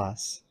reversals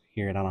class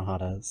here at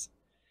Anahata's,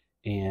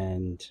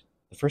 and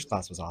the first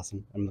class was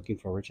awesome. I'm looking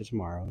forward to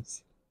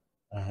tomorrow's.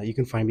 You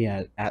can find me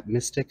at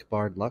Mystic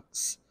Bard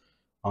Lux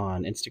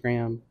on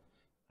Instagram.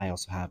 I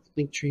also have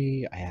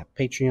Linktree. I have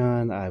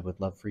Patreon. I would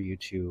love for you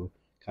to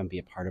come be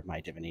a part of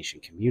my divination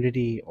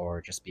community,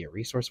 or just be a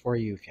resource for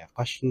you if you have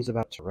questions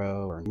about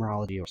tarot or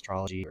numerology or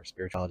astrology or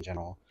spirituality in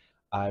general.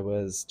 I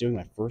was doing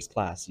my first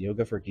class,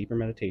 Yoga for Deeper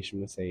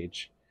Meditation with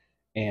Sage,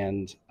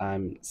 and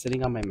I'm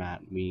sitting on my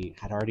mat. We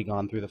had already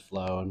gone through the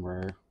flow, and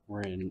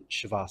we're in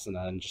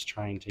Shavasana and just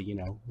trying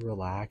to,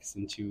 relax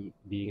into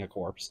being a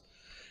corpse.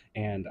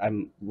 And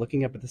I'm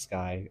looking up at the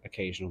sky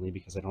occasionally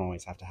because I don't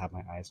always have to have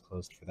my eyes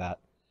closed for that.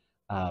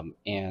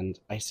 And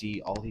I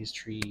see all these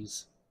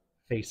trees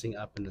facing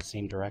up in the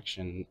same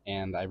direction,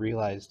 and I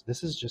realized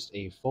this is just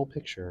a full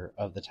picture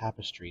of the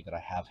tapestry that I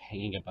have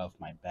hanging above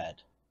my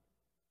bed.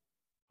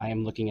 I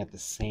am looking at the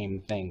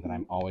same thing that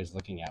I'm always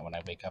looking at when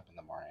I wake up in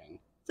the morning.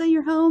 So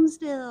you're home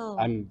still.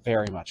 I'm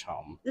very much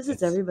home. This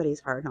is everybody's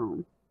heart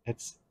home.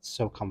 It's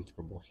so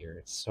comfortable here.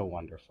 It's so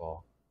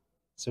wonderful.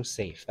 So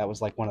safe. That was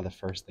like one of the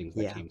first things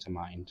that came to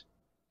mind.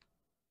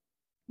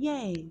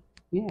 Yay.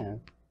 Yeah.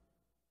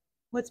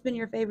 What's been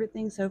your favorite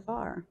thing so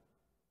far?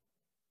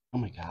 Oh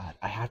my God.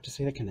 I have to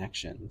say the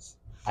connections.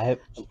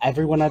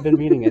 Everyone I've been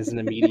meeting is an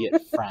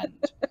immediate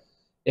friend.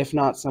 If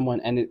not someone,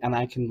 and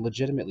I can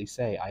legitimately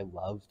say I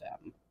love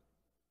them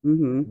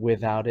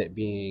without it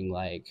being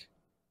like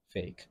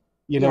fake.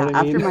 You know what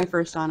I mean? After my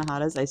first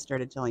Anahatas, I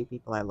started telling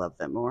people I love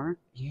them more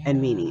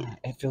and meaning it.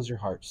 It fills your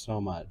heart so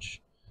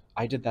much.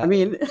 I did that. I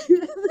mean, that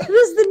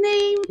is the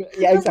name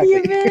of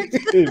the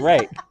event.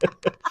 Right.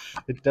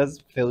 It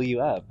does fill you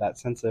up, that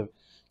sense of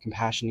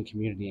compassion and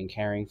community and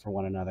caring for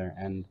one another.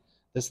 And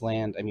this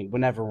land, I mean,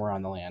 whenever we're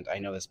on the land, I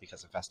know this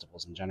because of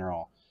festivals in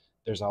general,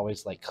 there's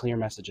always like clear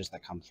messages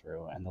that come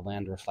through, and the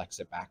land reflects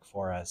it back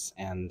for us.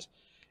 And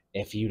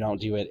if you don't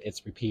do it,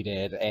 it's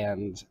repeated,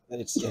 and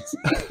it's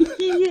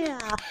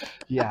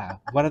yeah.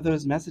 One of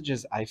those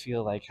messages I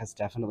feel like has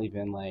definitely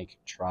been like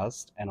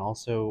trust, and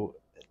also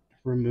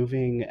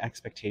removing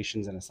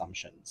expectations and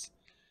assumptions.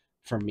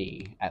 For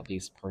me, at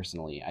least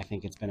personally, I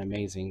think it's been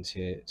amazing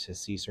to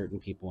see certain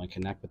people and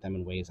connect with them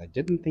in ways I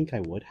didn't think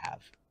I would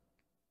have.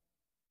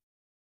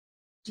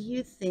 Do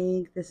you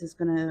think this is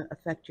going to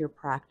affect your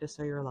practice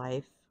or your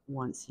life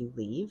once you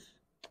leave?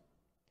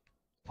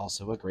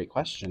 Also a great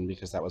question,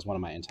 because that was one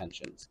of my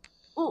intentions.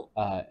 Oh.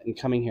 In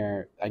coming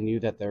here, I knew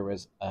that there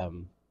was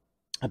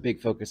a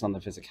big focus on the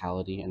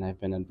physicality, and I've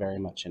been very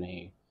much in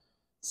a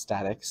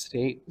static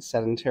state,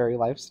 sedentary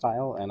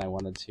lifestyle, and I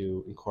wanted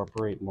to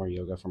incorporate more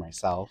yoga for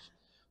myself.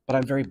 But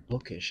I'm very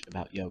bookish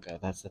about yoga.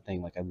 That's the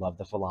thing. Like, I love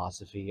the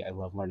philosophy. I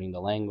love learning the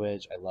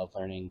language. I love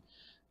learning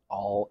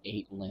all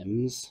 8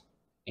 limbs.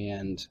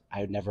 And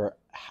I never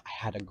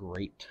had a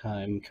great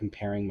time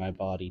comparing my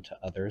body to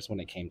others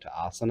when it came to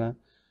asana.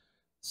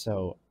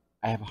 So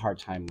I have a hard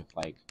time with,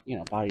 like,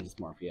 body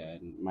dysmorphia,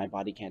 and my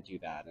body can't do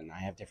that, and I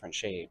have different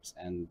shapes,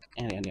 and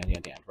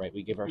right?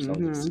 We give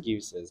ourselves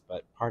excuses,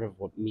 but part of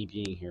what me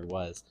being here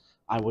was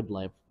I would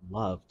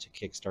love to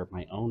kickstart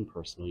my own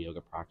personal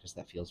yoga practice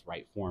that feels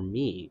right for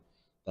me,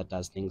 that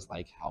does things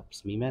like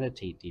helps me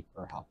meditate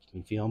deeper, helps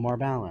me feel more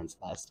balanced,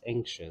 less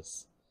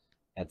anxious,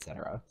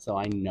 etc. So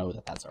I know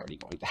that that's already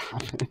going to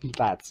happen.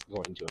 That's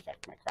going to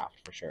affect my craft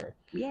for sure.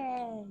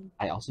 Yay!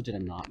 I also did a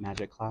knot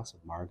magic class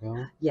with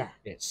Margot. Yeah.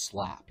 It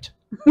slapped.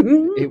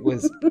 It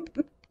was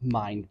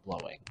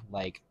mind-blowing.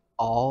 Like,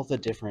 all the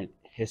different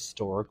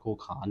historical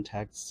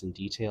contexts and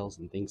details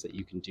and things that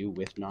you can do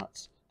with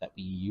knots that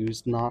we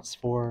used knots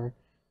for.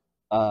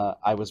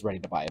 I was ready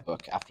to buy a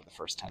book after the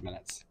first 10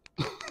 minutes.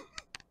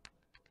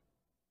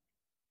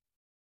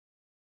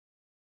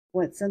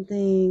 What's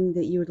something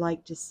that you would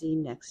like to see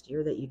next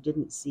year that you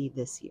didn't see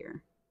this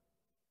year?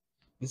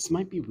 This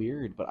might be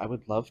weird, but I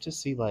would love to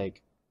see,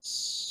 like,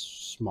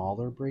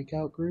 smaller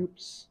breakout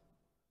groups.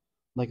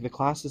 Like, the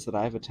classes that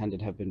I've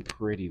attended have been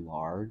pretty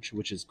large,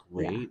 which is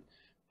great,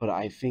 but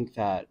I think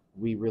that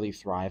we really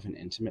thrive in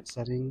intimate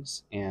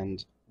settings,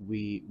 and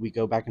we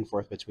go back and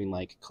forth between,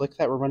 like, Click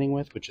that we're running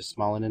with, which is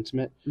small and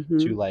intimate,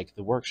 to, like,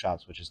 the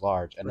workshops, which is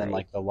large, and then,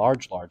 like, the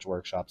large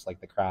workshops,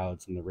 like the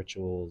crowds and the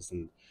rituals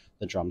and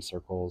the drum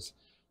circles.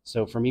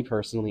 So for me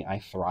personally, I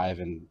thrive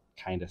in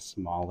kind of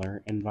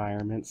smaller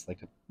environments, like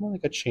more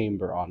like a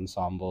chamber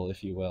ensemble,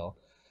 if you will,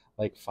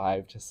 like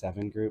 5 to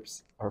 7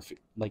 groups or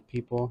like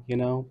people,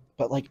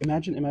 But like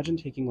imagine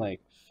taking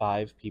like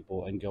 5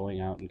 people and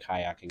going out and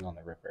kayaking on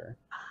the river,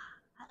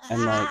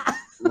 and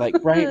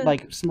right,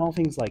 like small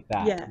things like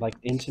that, like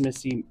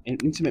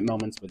intimate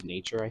moments with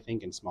nature. I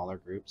think in smaller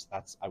groups,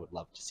 I would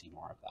love to see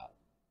more of that.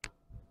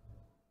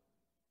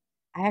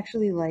 I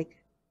actually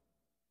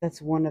that's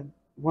one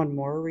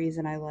more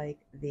reason I like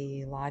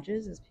the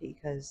lodges, is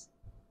because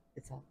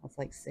it's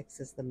like 6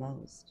 is the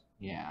most.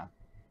 Yeah.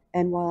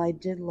 And while I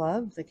did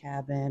love the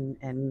cabin,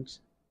 and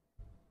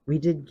we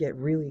did get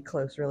really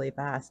close really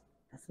fast,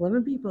 that's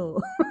 11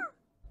 people.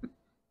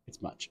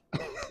 It's much.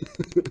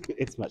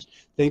 It's much.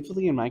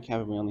 Thankfully, in my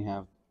cabin, we only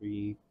have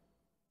 3.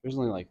 There's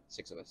only like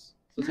 6 of us.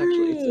 So it's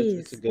actually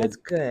it's a good. That's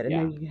good. Yeah.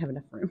 And now you have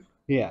enough room.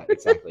 Yeah,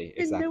 exactly.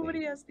 And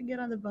nobody has to get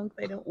on the bunk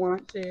they don't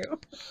want to.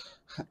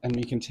 And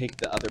we can take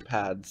the other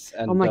pads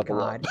and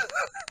double up.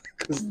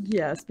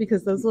 Yes,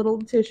 because those little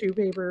tissue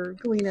paper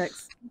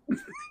Kleenex.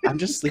 I'm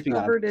just sleeping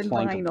on a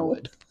plank of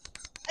wood.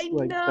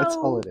 Like, that's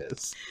all it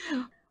is.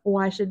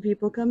 Why should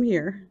people come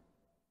here?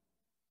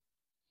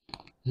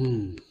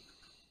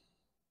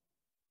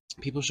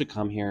 People should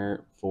come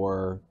here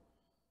for,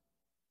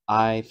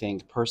 I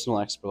think, personal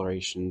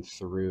exploration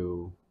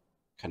through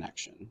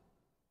connection.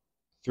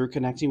 Through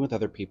connecting with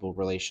other people,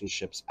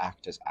 relationships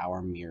act as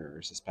our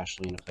mirrors,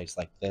 especially in a place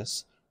like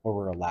this, where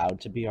we're allowed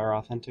to be our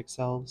authentic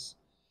selves.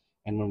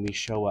 And when we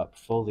show up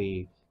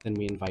fully, then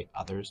we invite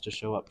others to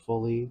show up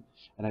fully.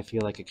 And I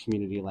feel like a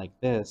community like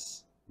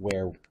this,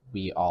 where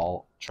we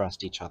all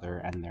trust each other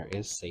and there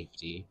is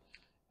safety,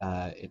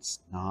 it's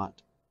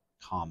not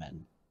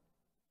common.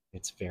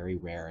 It's very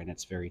rare and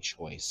it's very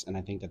choice. And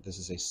I think that this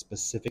is a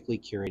specifically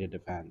curated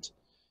event,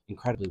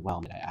 incredibly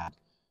well, may I add,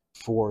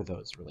 for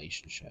those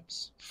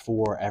relationships,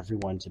 for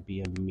everyone to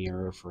be a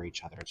mirror for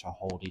each other, to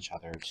hold each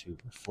other, to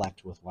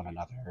reflect with one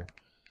another.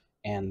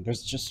 And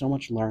there's just so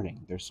much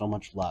learning. There's so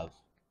much love.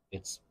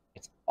 It's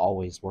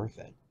always worth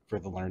it for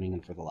the learning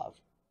and for the love.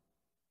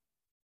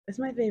 It's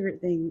my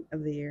favorite thing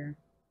of the year.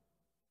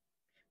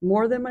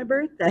 More than my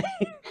birthday.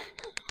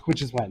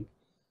 Which is when?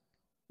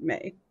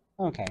 May.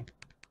 Okay.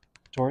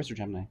 Taurus or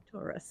Gemini?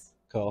 Taurus.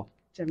 Cool.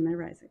 Gemini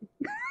rising.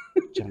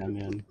 Gemini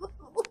moon.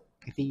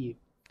 I see.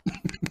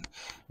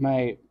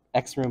 My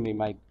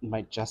ex-roomie,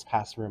 my just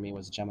past roomie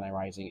was Gemini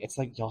rising. It's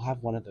like you'll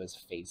have one of those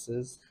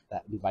faces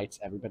that invites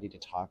everybody to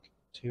talk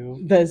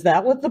to. Is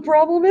that what the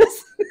problem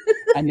is?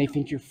 And they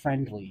think you're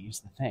friendly, is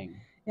the thing.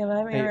 Yeah, but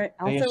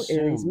I'm also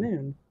Aries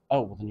moon.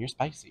 Oh, well then you're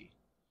spicy.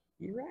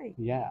 You're right.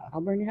 Yeah.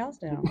 I'll burn your house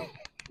down.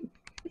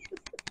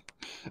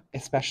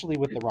 Especially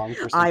with the wrong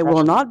first I impression.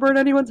 will not burn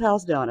anyone's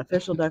house down.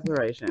 Official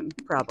declaration.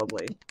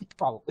 Probably.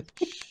 Probably.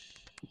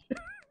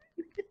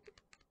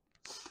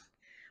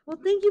 Well,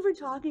 thank you for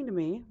talking to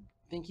me.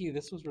 Thank you.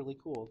 This was really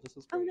cool. This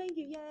was great. Oh, thank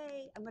you.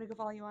 Yay. I'm going to go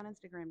follow you on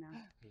Instagram now.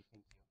 Okay,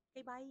 thank you.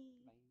 Okay, bye.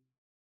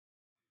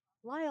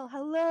 Lyle,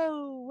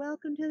 hello.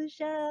 Welcome to the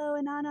show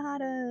in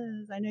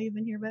Anahatas. I know you've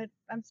been here, but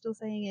I'm still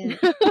saying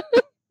it.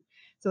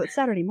 So it's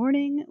Saturday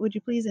morning. Would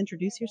you please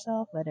introduce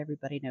yourself? Let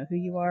everybody know who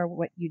you are,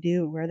 what you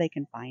do, and where they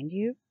can find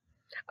you.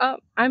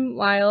 I'm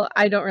Lyle.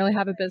 I don't really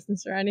have a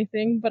business or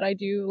anything, but I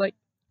do like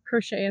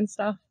crochet and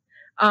stuff.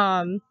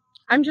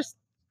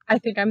 I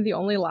think I'm the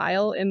only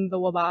Lyle in the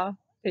Waba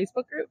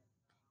Facebook group.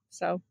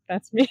 So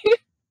that's me.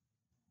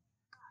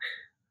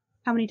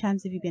 How many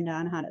times have you been to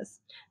Anahatas?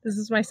 This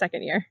is my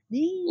second year.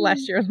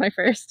 Last year was my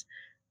first.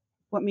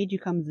 What made you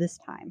come this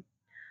time?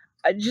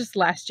 Just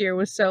last year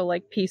was so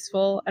like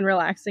peaceful and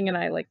relaxing, and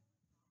I like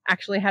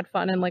actually had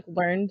fun and like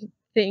learned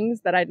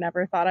things that I'd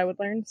never thought I would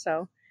learn.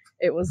 So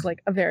it was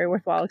like a very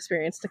worthwhile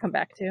experience to come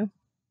back to.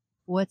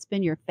 What's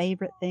been your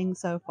favorite thing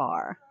so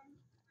far?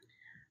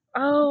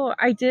 Oh,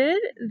 I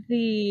did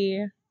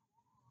the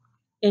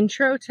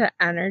intro to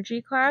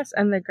energy class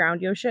and the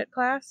ground yo shit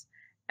class,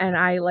 and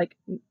I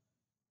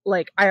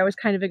I always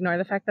kind of ignore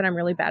the fact that I'm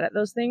really bad at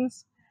those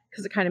things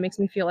because it kind of makes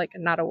me feel like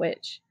not a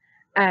witch,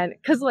 and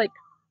because like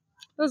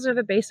those are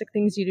the basic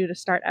things you do to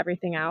start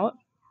everything out,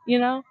 you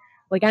know,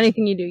 like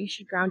anything you do, you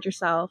should ground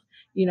yourself,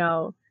 you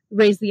know,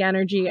 raise the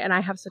energy, and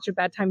I have such a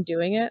bad time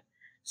doing it.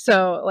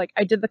 So like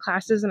I did the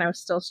classes and I was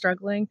still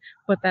struggling,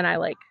 but then I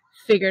like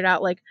figured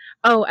out like,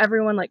 oh,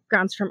 everyone like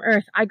grounds from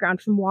earth, I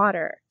ground from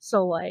water,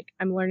 so like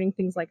I'm learning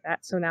things like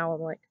that. So now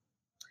I'm like,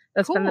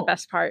 that's been the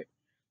best part.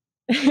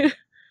 Because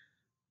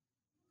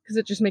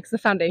it just makes the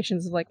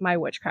foundations of like my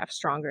witchcraft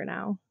stronger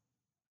now.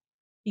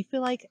 Do you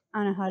feel like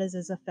Anahatas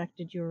has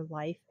affected your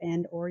life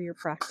and or your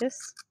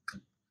practice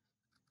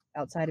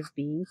outside of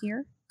being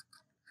here?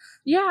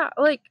 Yeah,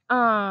 like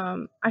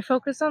I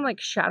focused on like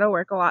shadow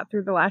work a lot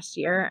through the last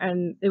year,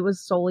 and it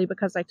was solely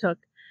because I took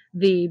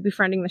the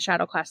Befriending the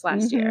Shadow class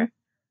last year.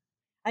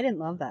 I didn't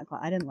love that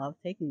class. I didn't love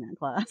taking that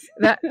class.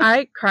 That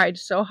I cried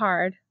so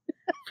hard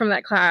from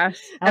that class,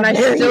 and I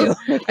still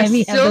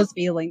have those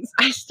feelings.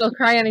 I still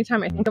cry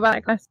anytime I think about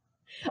that class.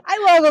 I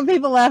love when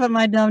people laugh at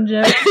my dumb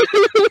jokes.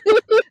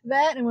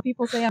 That and when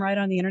people say I'm right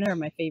on the internet are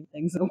my favorite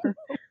things in the world.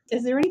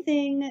 Is there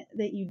anything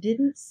that you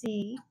didn't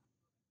see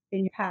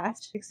in your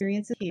past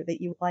experiences here that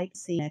you would like to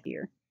see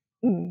here?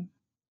 Oh,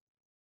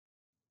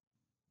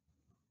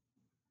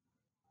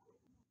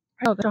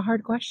 that's a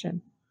hard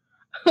question.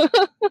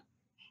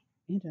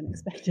 And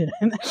unexpected.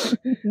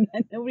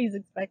 Nobody's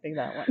expecting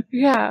that one.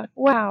 Yeah.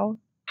 Wow.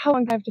 How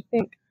long do I have to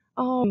think?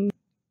 I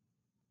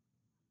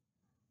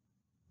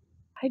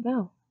don't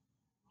know.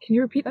 Can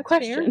you repeat the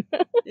question?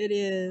 It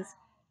is.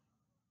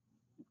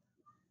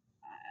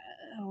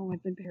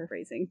 I've been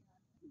paraphrasing.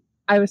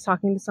 I was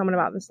talking to someone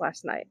about this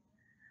last night.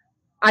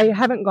 I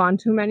haven't gone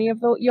to many of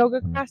the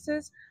yoga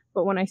classes,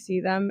 but when I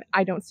see them,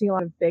 I don't see a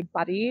lot of big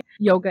body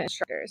yoga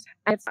instructors.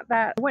 And it's not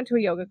that I went to a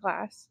yoga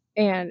class,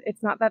 and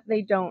it's not that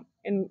they don't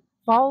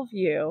involve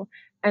you,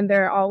 and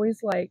they're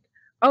always like,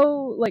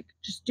 oh, like,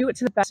 just do it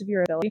to the best of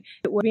your ability.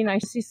 It would be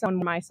nice to see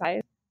someone my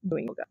size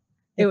doing yoga.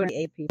 It If would, we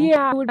ate people.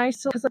 yeah, it would be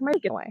nice to, because like my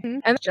get away,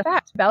 and it's just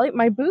that belly,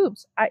 my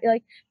boobs, I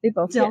like they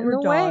both get in the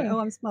way. Oh,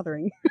 I'm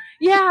smothering.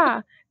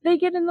 Yeah, they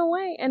get in the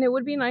way, and it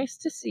would be nice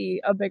to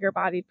see a bigger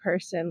bodied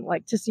person,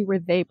 like to see where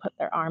they put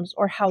their arms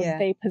or how Yeah.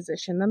 they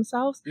position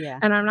themselves. Yeah.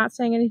 And I'm not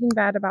saying anything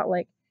bad about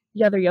like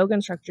the other yoga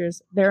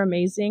instructors. They're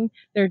amazing,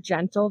 they're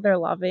gentle, they're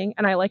loving,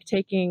 and I like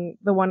taking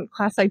the one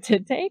class I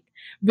did take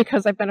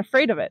because I've been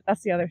afraid of it.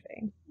 That's the other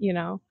thing, you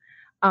know.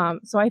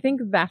 So I think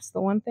that's the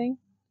one thing.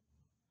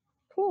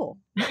 Cool.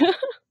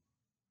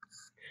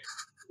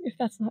 If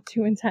that's not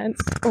too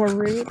intense or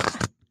rude.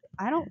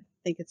 I don't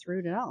think it's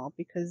rude at all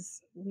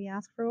because we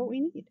ask for what we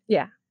need.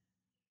 Yeah.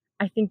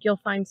 I think you'll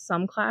find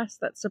some class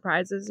that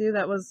surprises you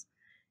that was,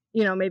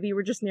 you know, maybe you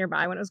were just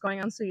nearby when it was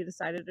going on, so you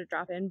decided to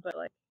drop in, but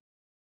like.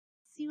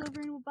 See you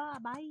over in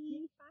Wabah. Bye.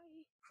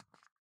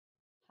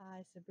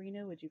 Hi,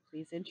 Sabrina. Would you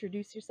please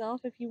introduce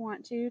yourself if you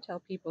want to? Tell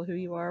people who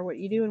you are, what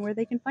you do, and where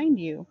they can find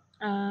you.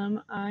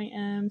 I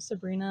am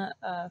Sabrina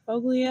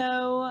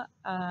Foglio.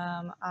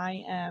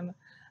 I am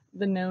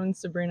the known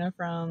Sabrina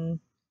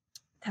from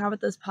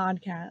Tabitha's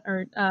podcast,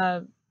 or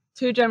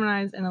Two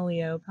Geminis and a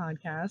Leo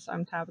podcast.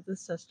 I'm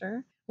Tabitha's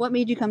sister. What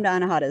made you come to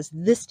Anahata's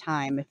this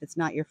time if it's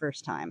not your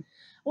first time?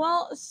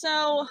 Well,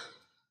 so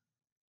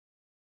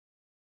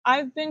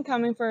I've been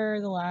coming for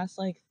the last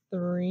like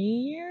 3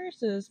 years.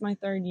 This is my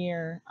 3rd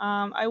year.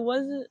 I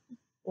wasn't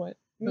what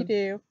Me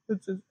too.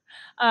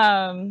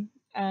 and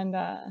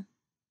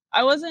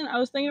I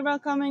was thinking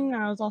about coming,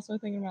 and I was also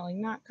thinking about like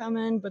not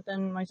coming, but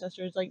then my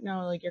sister was like,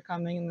 no, like you're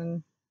coming,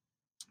 and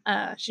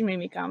then she made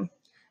me come.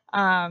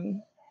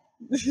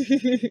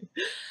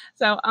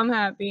 So I'm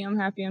happy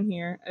I'm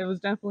here. It was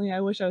definitely,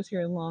 I wish I was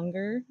here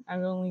longer.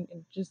 I'm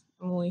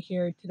only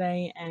here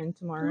today and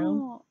tomorrow.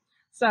 Oh,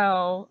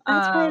 So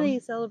that's why they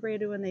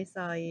celebrated when they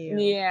saw you.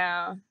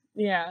 yeah.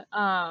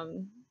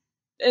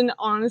 And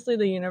honestly,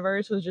 the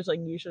universe was just like,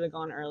 you should have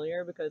gone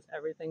earlier because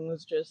everything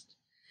was just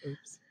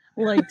Oops.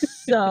 like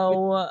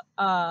so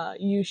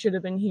you should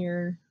have been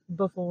here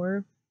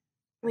before.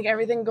 Like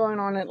everything going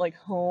on at like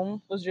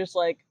home was just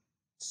like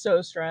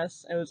so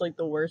stressed. It was like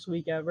the worst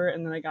week ever,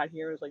 and then I got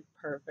here, it was like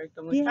perfect.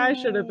 I'm like, I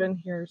should have been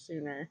here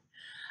sooner.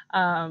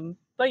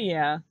 But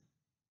yeah.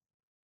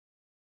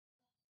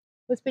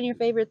 What's been your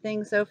favorite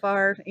thing so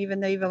far, even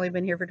though you've only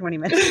been here for 20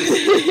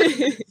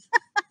 minutes?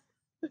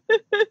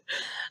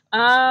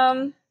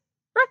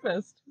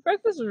 Breakfast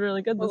was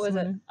really good. What was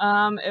it?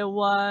 It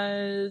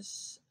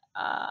was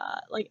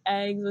like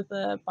eggs with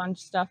a bunch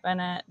of stuff in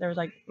it. There was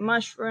like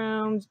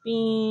mushrooms,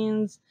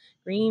 beans,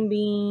 green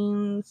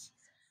beans.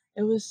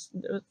 It was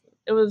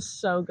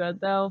so good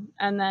though.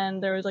 And then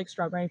there was like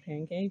strawberry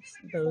pancakes.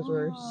 Those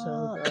were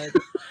so good.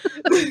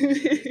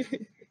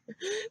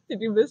 Did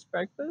you miss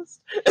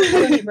breakfast? I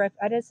don't eat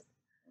breakfast.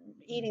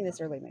 Eating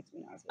this early makes me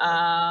nauseous.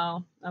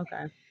 Oh,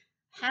 okay.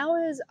 How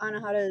is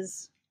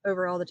Anahata's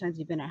over all the times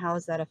you've been at? How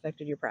has that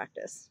affected your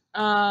practice?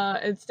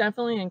 It's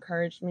definitely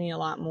encouraged me a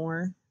lot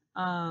more.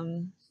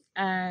 And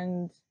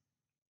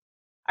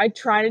I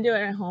try to do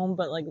it at home,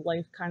 but like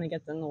life kind of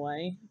gets in the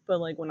way. But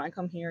like when I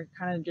come here, it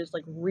kind of just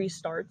like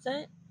restarts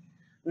it.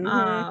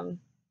 Mm-hmm.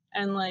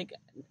 And like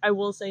I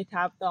will say,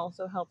 Tabitha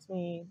also helps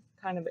me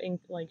kind of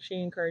like she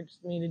encourages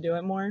me to do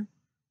it more.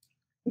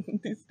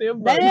 These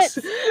damn bugs.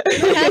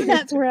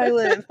 That's where I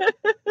live.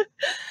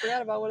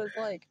 Forgot about what it's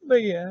like.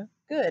 But yeah,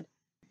 good.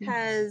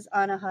 Has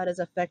Anahata's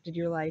affected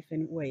your life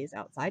in ways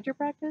outside your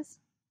practice?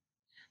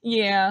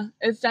 Yeah,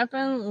 it's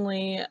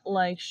definitely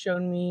like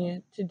shown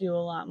me to do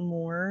a lot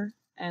more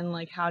and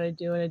like how to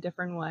do it a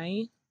different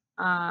way.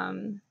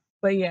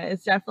 But yeah,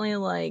 it's definitely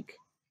like,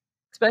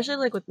 especially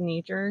like with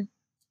nature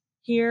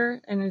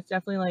here, and it's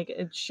definitely like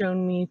it's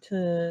shown me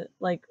to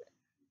like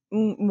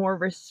more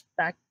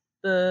respect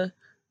the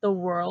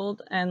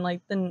world and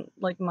like the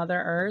like Mother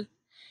Earth,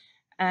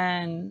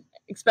 and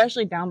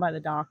especially down by the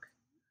dock.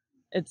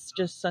 It's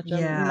just such a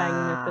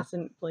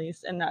magnificent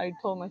place. And I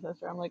told my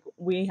sister, I'm like,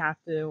 I have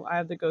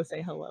to go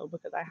say hello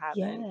because I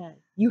haven't. Yeah.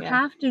 You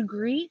have to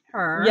greet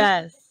her.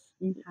 Yes.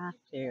 You have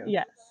to.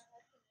 Yes.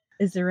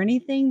 Is there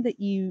anything that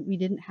we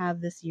didn't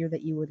have this year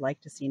that you would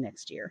like to see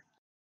next year?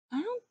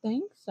 I don't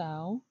think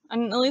so.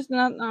 And at least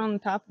not on the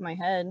top of my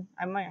head.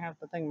 I might have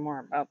to think more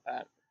about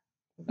that.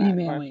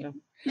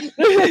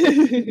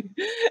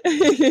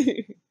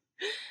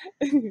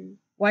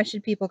 Why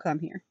should people come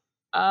here?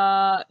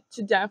 It's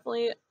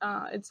definitely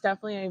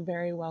a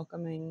very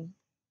welcoming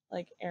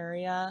like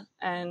area,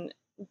 and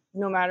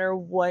no matter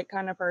what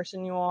kind of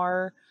person you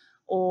are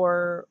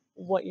or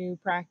what you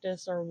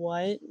practice or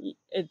what,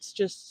 it's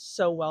just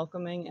so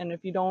welcoming. And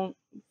if you don't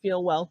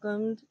feel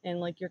welcomed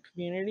in like your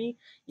community,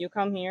 you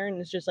come here and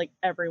it's just like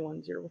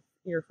everyone's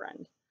your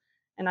friend.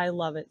 And I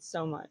love it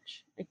so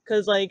much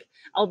because like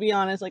I'll be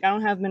honest, like I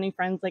don't have many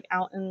friends like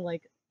out in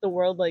like the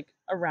world like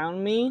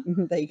around me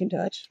that you can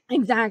touch.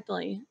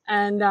 Exactly.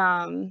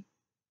 And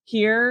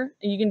here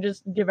you can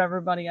just give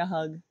everybody a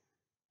hug.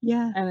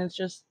 Yeah. And it's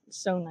just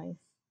so nice.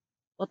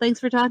 Well, thanks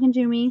for talking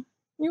to me.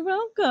 You're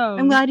welcome.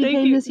 I'm glad you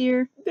came this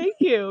year. Thank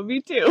you.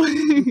 Me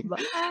too.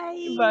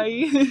 Bye. Bye.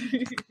 Yay,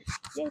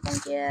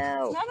 thank you.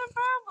 Not a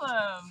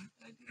problem.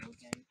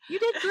 You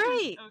did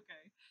great.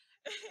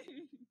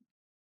 Okay.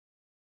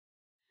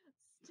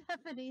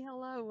 Stephanie,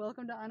 hello.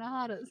 Welcome to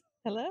Anahata's.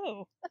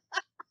 Hello.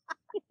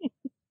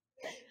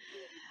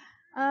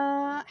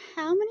 How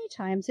many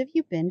times have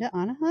you been to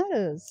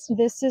Anahata's?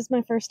 This is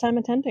my first time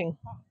attending.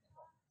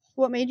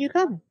 What made you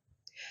come?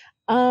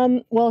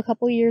 Well, a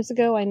couple of years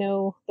ago, I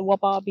know the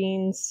Wabah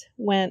Beans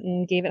went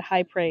and gave it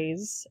high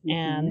praise,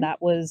 and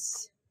that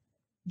was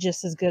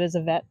just as good as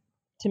a vet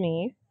to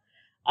me.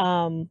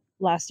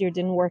 Last year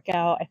didn't work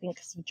out, I think,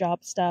 because of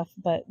job stuff,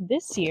 but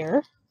this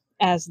year,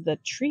 as the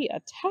tree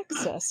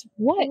attacks us,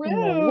 what in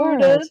the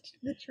world?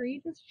 The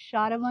tree just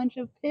shot a bunch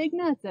of pig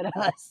nuts at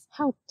us.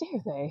 How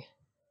dare they?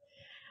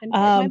 And bit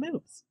my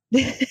boobs.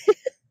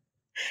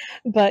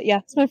 But yeah,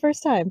 it's my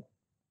first time.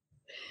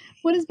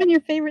 What has been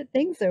your favorite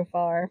thing so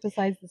far,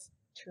 besides this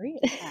tree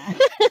attack?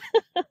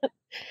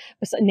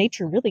 Besides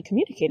nature really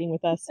communicating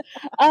with us.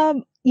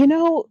 Oh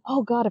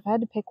God, if I had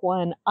to pick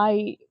one,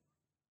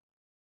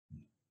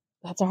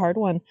 that's a hard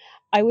one.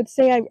 I would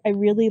say I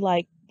really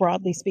like,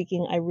 broadly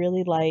speaking, I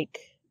really like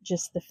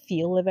just the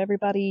feel of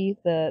everybody,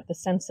 the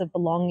sense of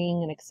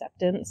belonging and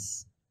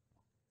acceptance.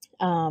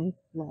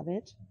 Love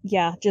it.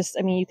 Yeah, just,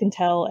 I mean, you can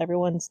tell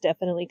everyone's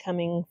definitely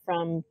coming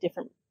from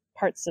different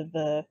parts of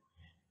the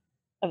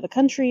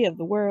country, of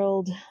the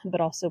world,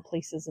 but also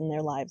places in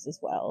their lives as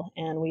well.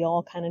 And we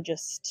all kind of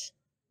just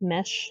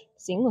mesh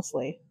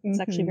seamlessly. It's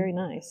actually very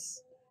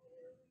nice.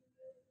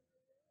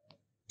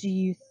 Do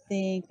you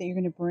think that you're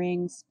going to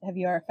bring, have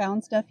you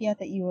found stuff yet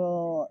that you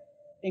will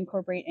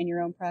incorporate in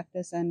your own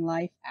practice and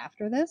life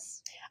after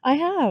this? I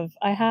have.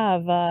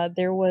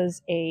 There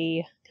was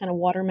a kind of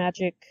water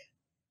magic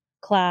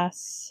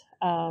class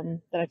that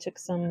I took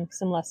some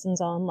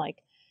lessons on,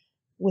 like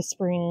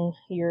whispering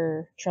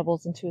your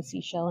troubles into a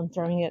seashell and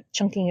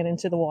chunking it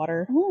into the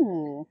water.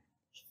 Ooh.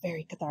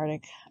 Very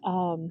cathartic.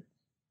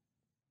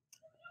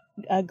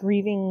 A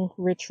grieving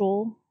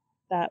ritual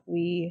that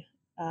we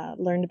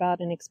learned about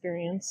and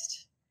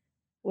experienced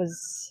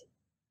was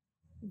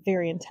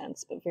very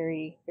intense, but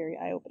very, very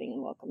eye-opening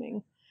and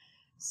welcoming.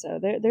 So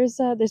there's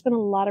been a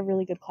lot of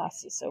really good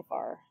classes so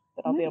far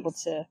that I'll be able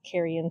to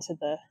carry into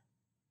the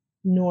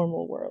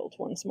normal world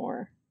once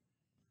more.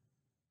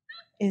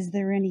 Is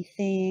there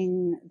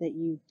anything that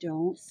you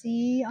don't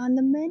see on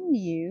the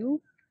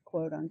menu,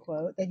 quote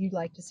unquote, that you'd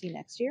like to see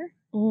next year?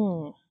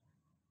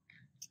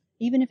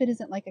 Even if it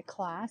isn't like a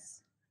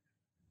class?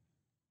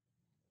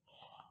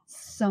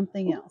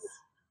 Something else.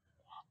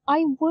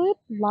 I would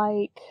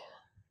like,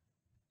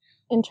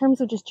 in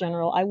terms of just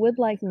general, I would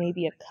like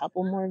maybe a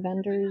couple more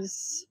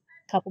vendors,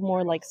 a couple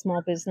more like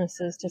small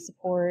businesses to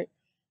support.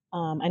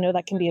 I know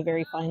that can be a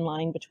very fine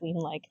line between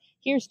like,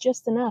 here's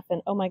just enough,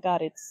 and oh my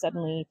God, it's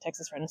suddenly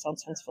Texas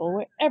Renaissance Festival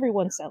where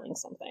everyone's selling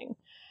something.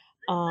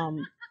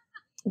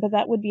 But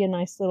that would be a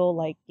nice little,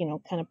 like,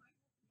 kind of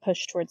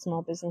push towards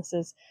small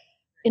businesses.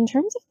 In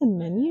terms of the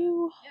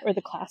menu or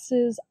the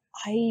classes,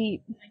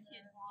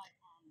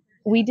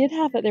 we did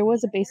have there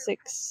was a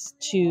basics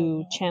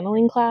to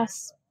channeling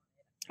class.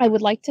 I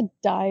would like to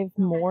dive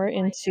more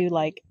into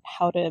like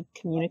how to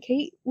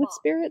communicate with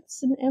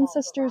spirits and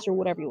ancestors, or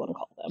whatever you want to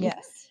call them.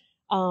 Yes.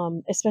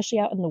 Especially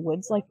out in the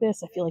woods like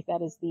this, I feel like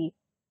that is the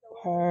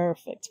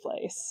perfect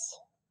place.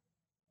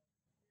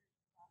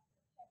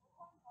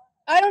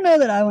 I don't know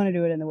that I want to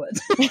do it in the woods.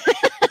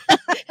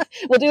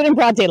 We'll do it in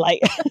broad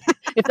daylight,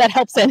 if that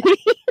helps any.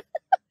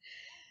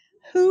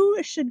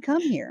 Who should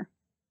come here?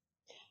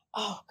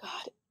 Oh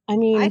God, I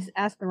mean, I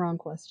asked the wrong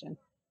question.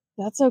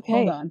 That's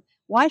okay. Hold on.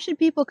 Why should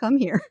people come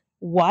here?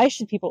 Why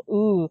should people?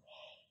 Ooh,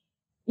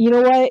 you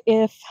know what?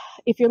 If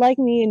you're like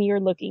me and you're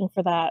looking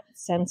for that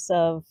sense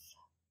of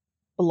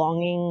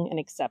belonging and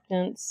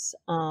acceptance,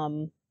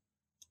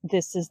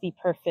 this is the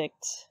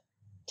perfect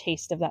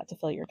taste of that to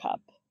fill your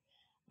cup.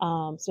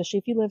 Especially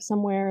if you live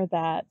somewhere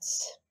that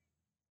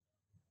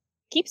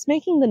keeps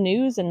making the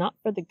news and not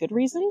for the good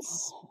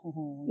reasons.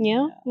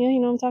 Yeah, you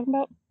know what I'm talking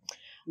about.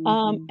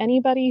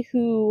 Anybody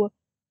who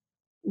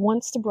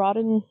wants to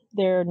broaden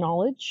their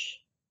knowledge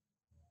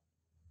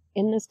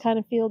in this kind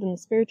of field, in the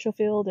spiritual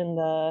field, in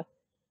the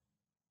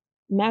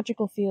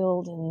magical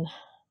field, and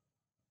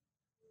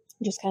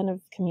just kind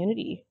of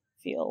community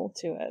feel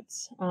to it.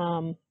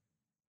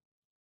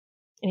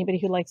 Anybody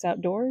who likes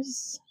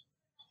outdoors,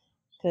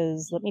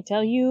 because let me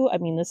tell you, I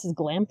mean, this is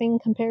glamping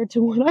compared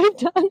to what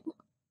I've done,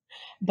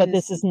 but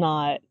this is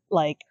not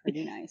like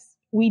pretty nice.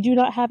 We do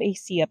not have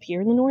AC up here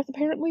in the north,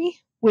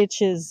 apparently,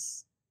 which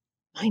is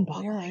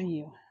mind-boggling. Where are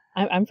you?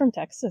 I'm from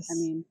Texas. I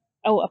mean,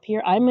 up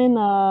here, I'm in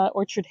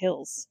Orchard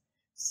Hills.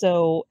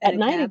 So at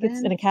night it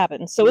gets in a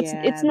cabin. So it's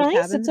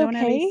nice. It's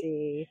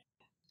okay.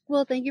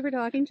 Well, thank you for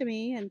talking to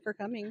me and for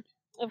coming.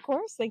 Of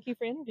course. Thank you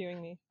for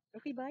interviewing me.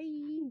 Okay, bye.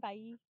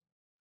 Bye.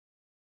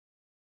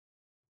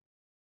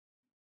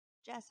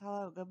 Jess,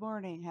 hello. Good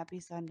morning. Happy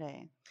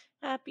Sunday.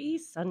 Happy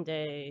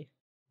Sunday.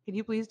 Can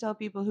you please tell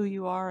people who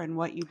you are and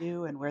what you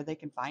do and where they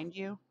can find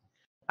you?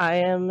 I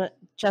am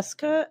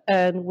Jessica,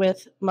 and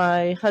with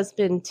my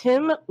husband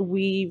Tim,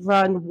 we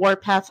run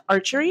Warpath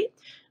Archery.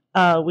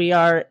 We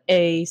are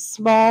a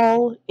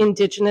small,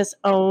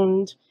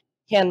 Indigenous-owned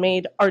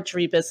handmade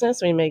archery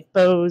business. We make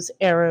bows,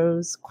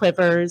 arrows,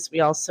 quivers.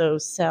 We also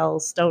sell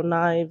stone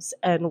knives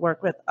and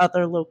work with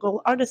other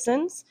local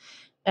artisans.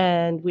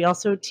 And we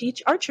also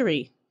teach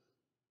archery.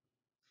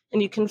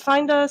 And you can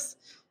find us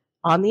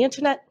on the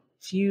internet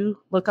if you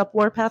look up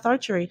Warpath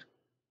Archery.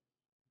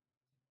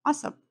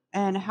 Awesome.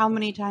 And how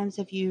many times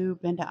have you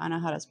been to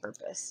Anahata's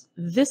Purpose?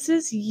 This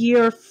is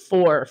year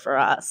 4 for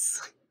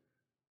us.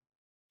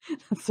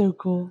 That's so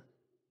cool.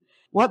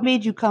 What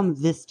made you come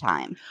this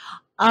time?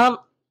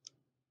 Well,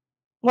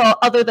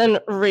 other than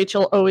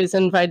Rachel always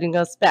inviting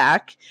us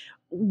back,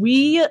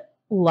 we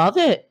love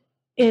it.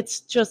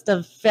 It's just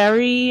a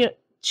very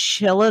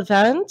chill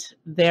event.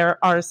 There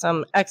are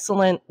some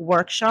excellent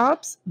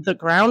workshops. The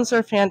grounds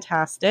are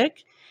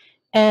fantastic.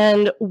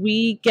 And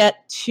we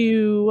get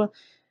to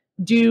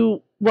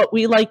do what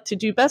we like to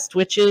do best,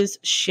 which is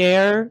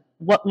share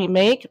what we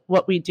make,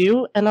 what we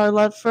do, and our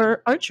love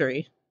for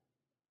archery.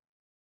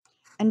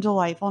 And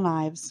delightful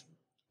knives.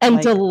 And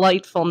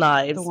delightful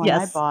knives, the one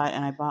yes. I bought,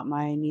 and I bought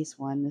my niece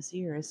one this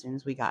year as soon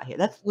as we got here.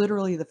 That's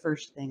literally the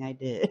first thing I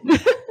did.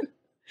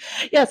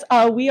 Yes,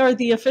 we are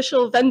the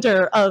official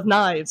vendor of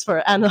knives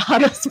for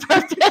Anahata's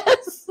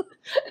Purpose.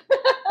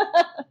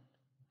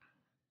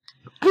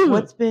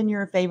 What's been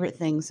your favorite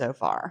thing so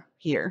far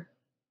here?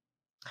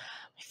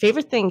 My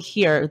favorite thing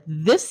here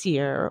this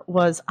year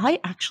was I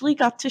actually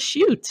got to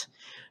shoot.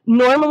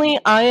 Normally,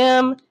 I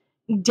am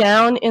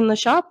down in the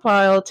shop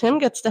while Tim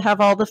gets to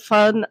have all the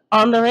fun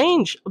on the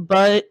range.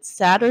 But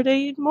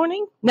Friday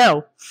morning.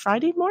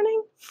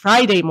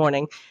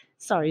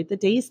 Sorry, the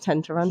days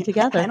tend to run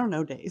together. I don't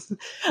know days.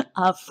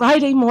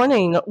 Friday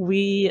morning,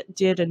 we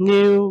did a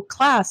new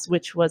class,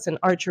 which was an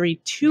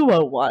Archery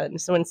 201.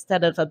 So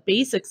instead of a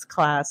basics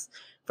class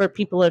for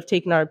people who have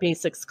taken our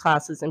basics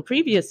classes in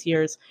previous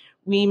years,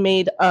 we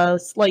made a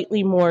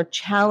slightly more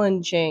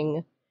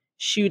challenging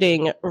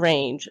shooting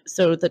range.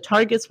 So the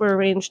targets were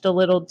arranged a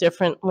little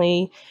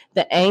differently,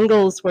 the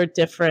angles were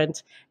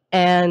different,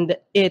 and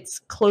it's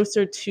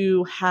closer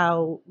to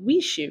how we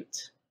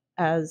shoot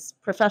as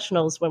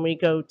professionals when we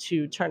go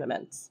to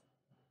tournaments.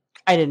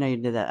 I didn't know you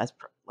did that as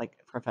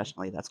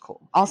professionally. That's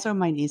cool. Also,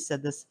 my niece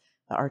said the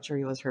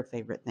archery was her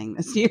favorite thing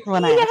this year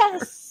when I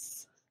asked her.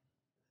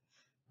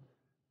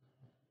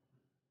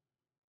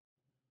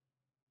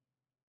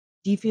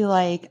 Do you feel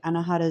like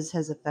Anahata's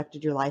has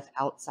affected your life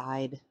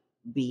outside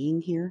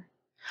being here?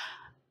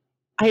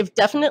 I've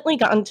definitely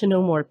gotten to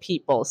know more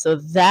people, so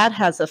that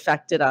has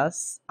affected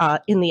us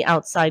in the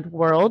outside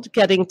world,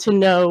 getting to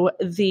know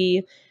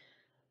the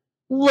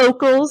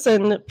locals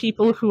and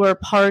people who are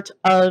part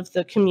of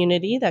the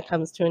community that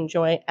comes to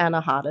enjoy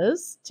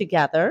Anahata's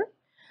together.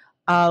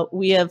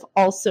 We have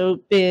also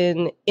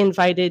been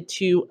invited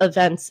to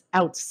events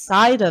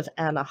outside of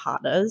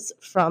Anahata's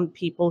from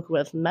people who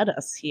have met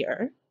us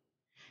here.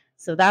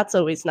 So that's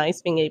always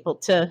nice, being able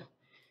to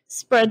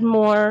spread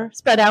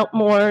out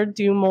more,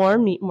 do more,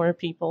 meet more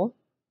people.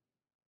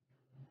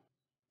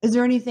 Is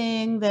there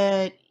anything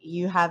that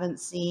you haven't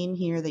seen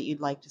here that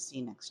you'd like to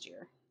see next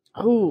year?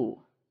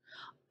 Oh,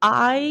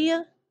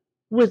 I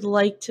would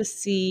like to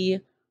see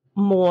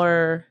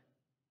more.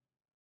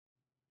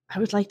 I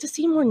would like to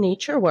see more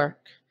nature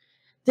work.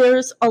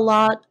 There's a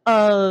lot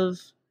of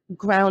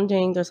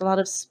grounding, there's a lot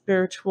of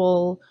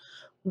spiritual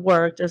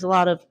work, there's a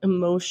lot of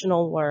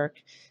emotional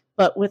work.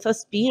 But with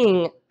us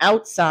being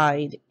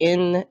outside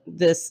in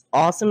this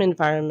awesome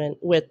environment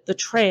with the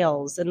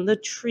trails and the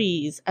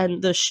trees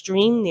and the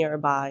stream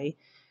nearby,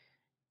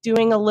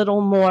 doing a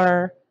little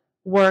more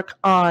work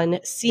on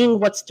seeing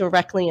what's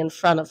directly in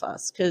front of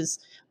us. Because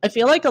I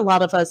feel like a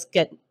lot of us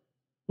get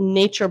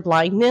nature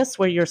blindness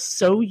where you're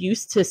so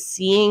used to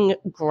seeing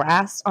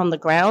grass on the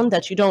ground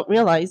that you don't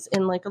realize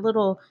in like a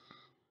little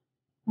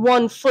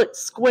 1 foot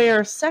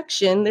square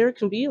section, there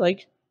can be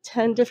like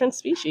 10 different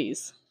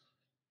species.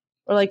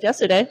 Or like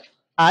yesterday,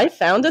 I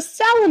found a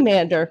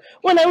salamander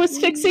when I was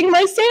fixing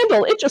my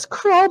sandal. It just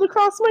crawled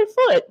across my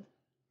foot.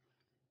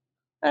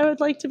 I would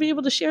like to be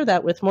able to share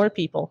that with more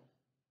people.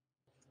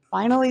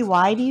 Finally,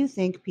 why do you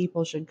think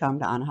people should come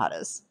to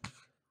Anahata's?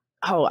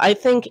 Oh, I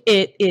think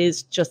it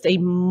is just a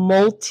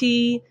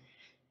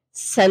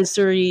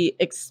multi-sensory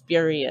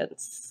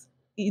experience.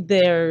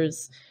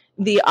 There's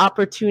the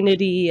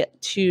opportunity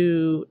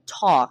to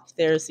talk.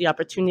 There's the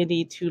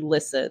opportunity to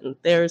listen.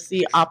 There's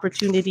the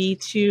opportunity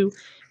to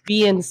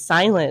be in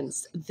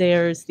silence.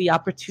 There's the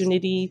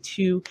opportunity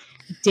to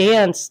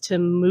dance, to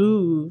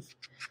move,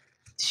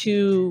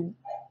 to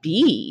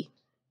be.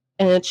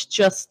 And it's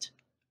just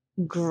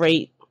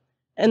great.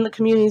 And the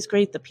community is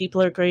great. The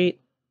people are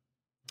great.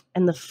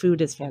 And the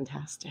food is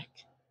fantastic.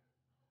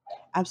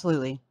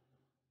 Absolutely.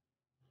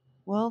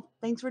 Well,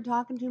 thanks for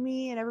talking to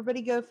me, and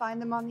everybody go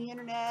find them on the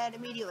internet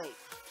immediately.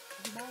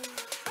 Bye.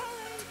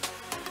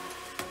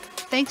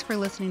 Thanks for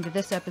listening to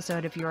this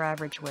episode of Your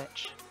Average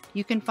Witch.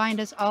 You can find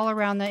us all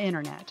around the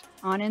internet,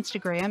 on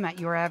Instagram at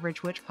Your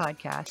Average Witch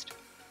Podcast,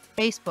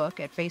 Facebook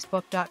at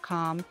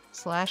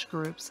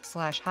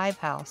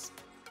facebook.com/groups/hivehouse,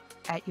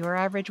 at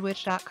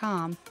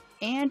youraveragewitch.com,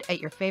 and at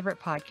your favorite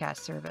podcast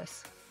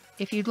service.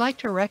 If you'd like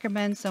to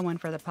recommend someone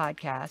for the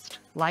podcast,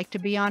 like to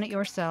be on it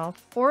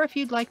yourself, or if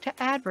you'd like to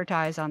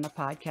advertise on the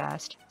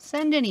podcast,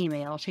 send an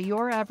email to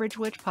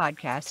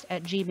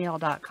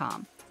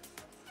youraveragetwitchpodcast@gmail.com.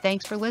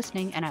 Thanks for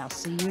listening, and I'll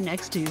see you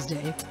next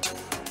Tuesday.